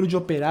o número de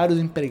operários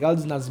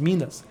empregados nas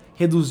minas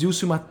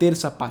reduziu-se uma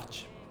terça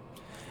parte.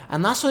 A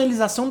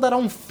nacionalização dará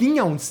um fim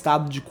a um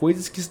estado de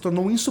coisas que se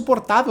tornou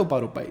insuportável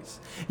para o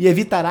país e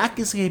evitará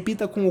que se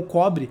repita com o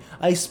cobre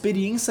a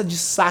experiência de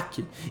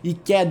saque e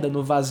queda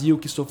no vazio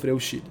que sofreu o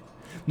Chile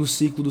no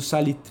ciclo do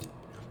salitre,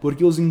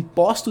 porque os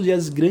impostos que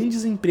as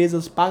grandes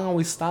empresas pagam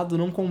ao Estado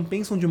não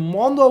compensam de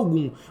modo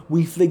algum o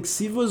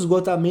inflexível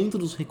esgotamento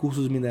dos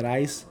recursos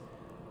minerais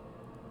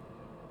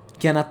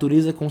que a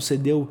natureza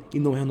concedeu e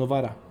não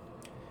renovará.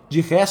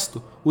 De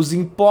resto, os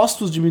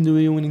impostos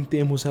diminuíram em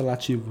termos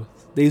relativos,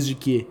 desde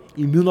que,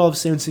 em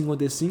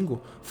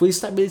 1955, foi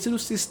estabelecido o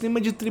sistema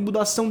de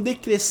tributação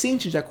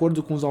decrescente de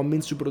acordo com os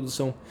aumentos de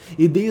produção,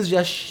 e desde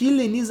a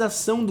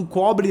chilenização do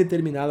cobre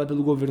determinada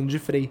pelo governo de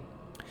Frei.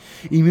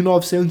 Em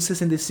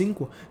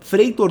 1965,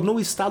 Frei tornou o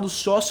Estado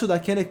sócio da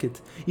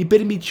Kennecott e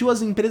permitiu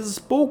às empresas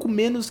pouco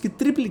menos que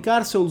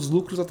triplicar seus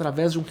lucros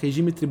através de um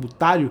regime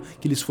tributário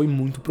que lhes foi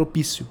muito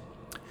propício.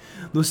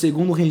 No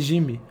segundo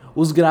regime,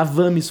 os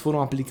gravames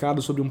foram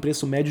aplicados sobre um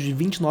preço médio de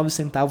 29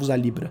 centavos a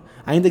libra,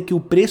 ainda que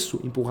o preço,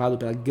 empurrado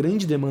pela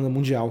grande demanda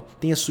mundial,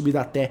 tenha subido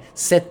até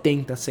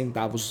 70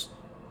 centavos.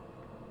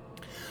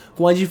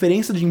 Com a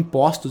diferença de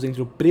impostos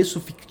entre o preço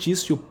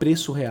fictício e o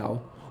preço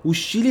real, o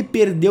Chile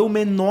perdeu uma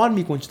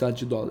enorme quantidade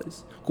de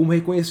dólares, como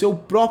reconheceu o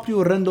próprio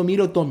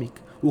Randomiro Tomic,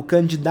 o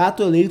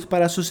candidato eleito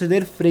para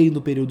suceder Frei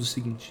no período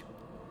seguinte.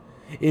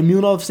 Em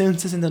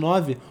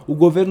 1969, o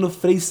governo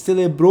Frei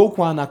celebrou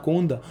com a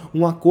Anaconda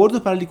um acordo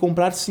para lhe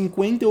comprar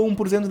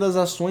 51% das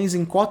ações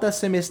em cotas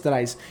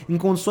semestrais, em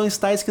condições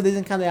tais que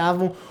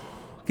desencadearam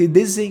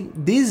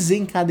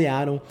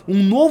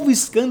um novo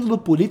escândalo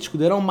político e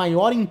deram um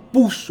maior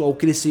impulso ao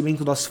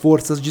crescimento das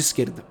forças de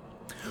esquerda.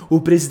 O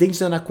presidente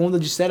da Anaconda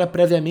dissera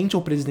previamente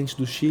ao presidente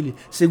do Chile,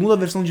 segundo a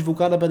versão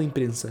divulgada pela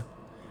imprensa,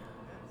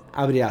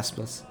 abre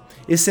aspas,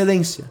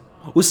 Excelência,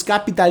 os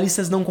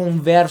capitalistas não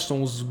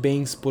conversam os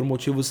bens por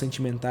motivos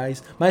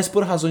sentimentais, mas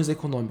por razões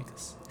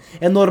econômicas.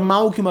 É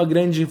normal que uma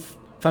grande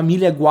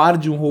família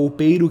guarde um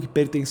roupeiro que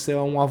pertenceu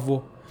a um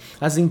avô.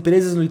 As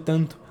empresas, no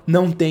entanto,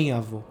 não têm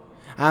avô.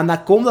 A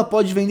Anaconda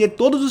pode vender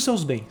todos os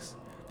seus bens.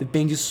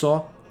 Depende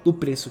só do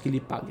preço que lhe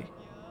paguem.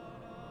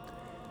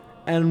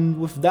 And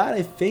with that,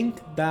 I think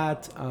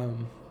that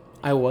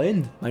I will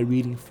end my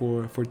reading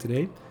for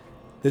today.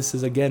 This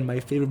is, again, my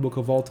favorite book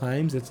of all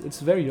times.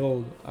 It's very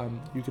old.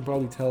 You can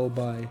probably tell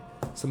by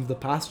some of the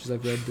passages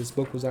I've read. This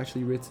book was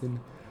actually written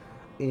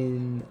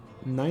in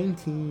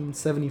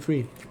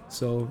 1973.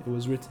 So it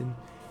was written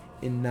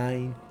in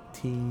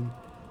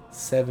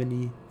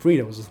 1973.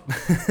 That was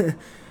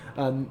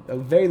a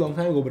very long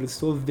time ago, but it's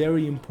still a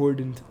very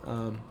important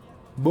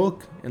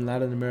book in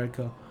Latin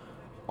America.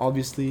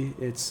 Obviously,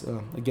 it's,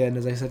 again,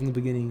 as I said in the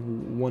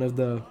beginning, one of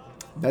the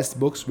best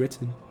books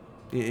written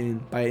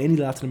by any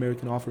Latin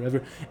American author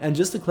ever. And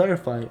just to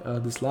clarify,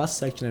 this last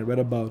section I read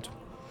about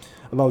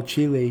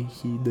Chile,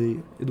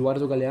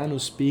 Eduardo Galeano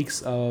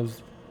speaks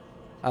of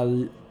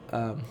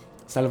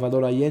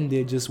Salvador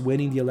Allende just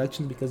winning the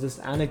election because this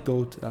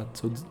anecdote,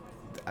 so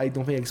I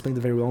don't think I explained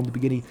it very well in the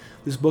beginning.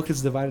 This book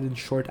is divided in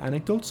short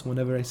anecdotes.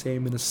 Whenever I say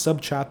I'm in a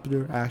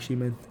sub-chapter, I actually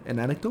meant an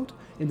anecdote.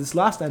 In this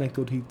last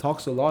anecdote, he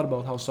talks a lot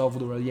about how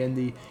Salvador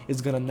Allende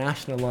is going to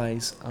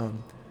nationalize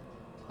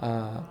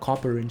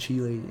copper in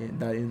Chile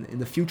in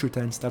the future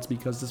tense. That's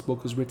because this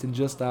book was written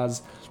just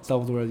as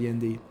Salvador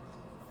Allende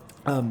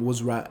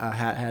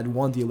had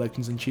won the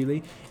elections in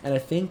Chile, and I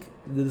think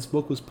that this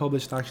book was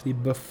published actually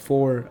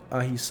before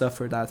he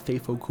suffered that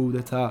fateful coup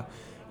d'état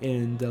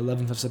in the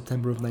 11th of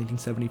September of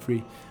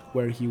 1973,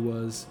 where he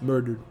was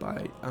murdered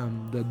by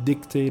the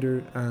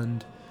dictator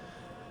and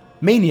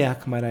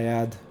maniac, might I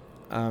add,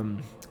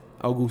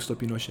 Augusto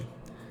Pinochet.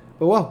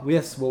 But well,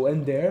 yes, we'll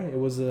end there. It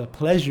was a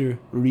pleasure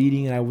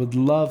reading, and I would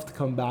love to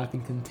come back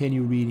and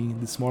continue reading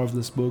this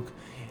marvelous book,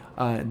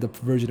 the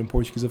version in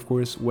Portuguese, of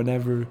course,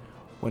 whenever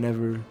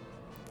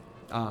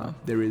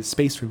there is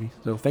space for me.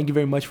 So thank you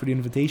very much for the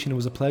invitation. It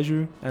was a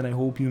pleasure, and I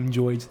hope you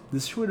enjoyed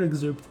this short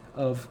excerpt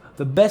of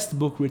the best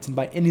book written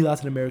by any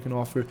Latin American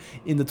author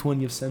in the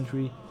 20th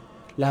century,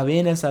 Las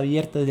Venas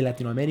Abiertas de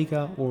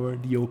Latinoamérica, or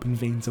The Open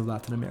Veins of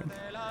Latin America.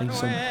 Thank you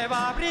so much.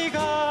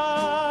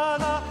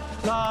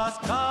 Las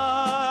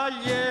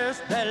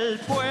calles del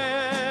pueblo.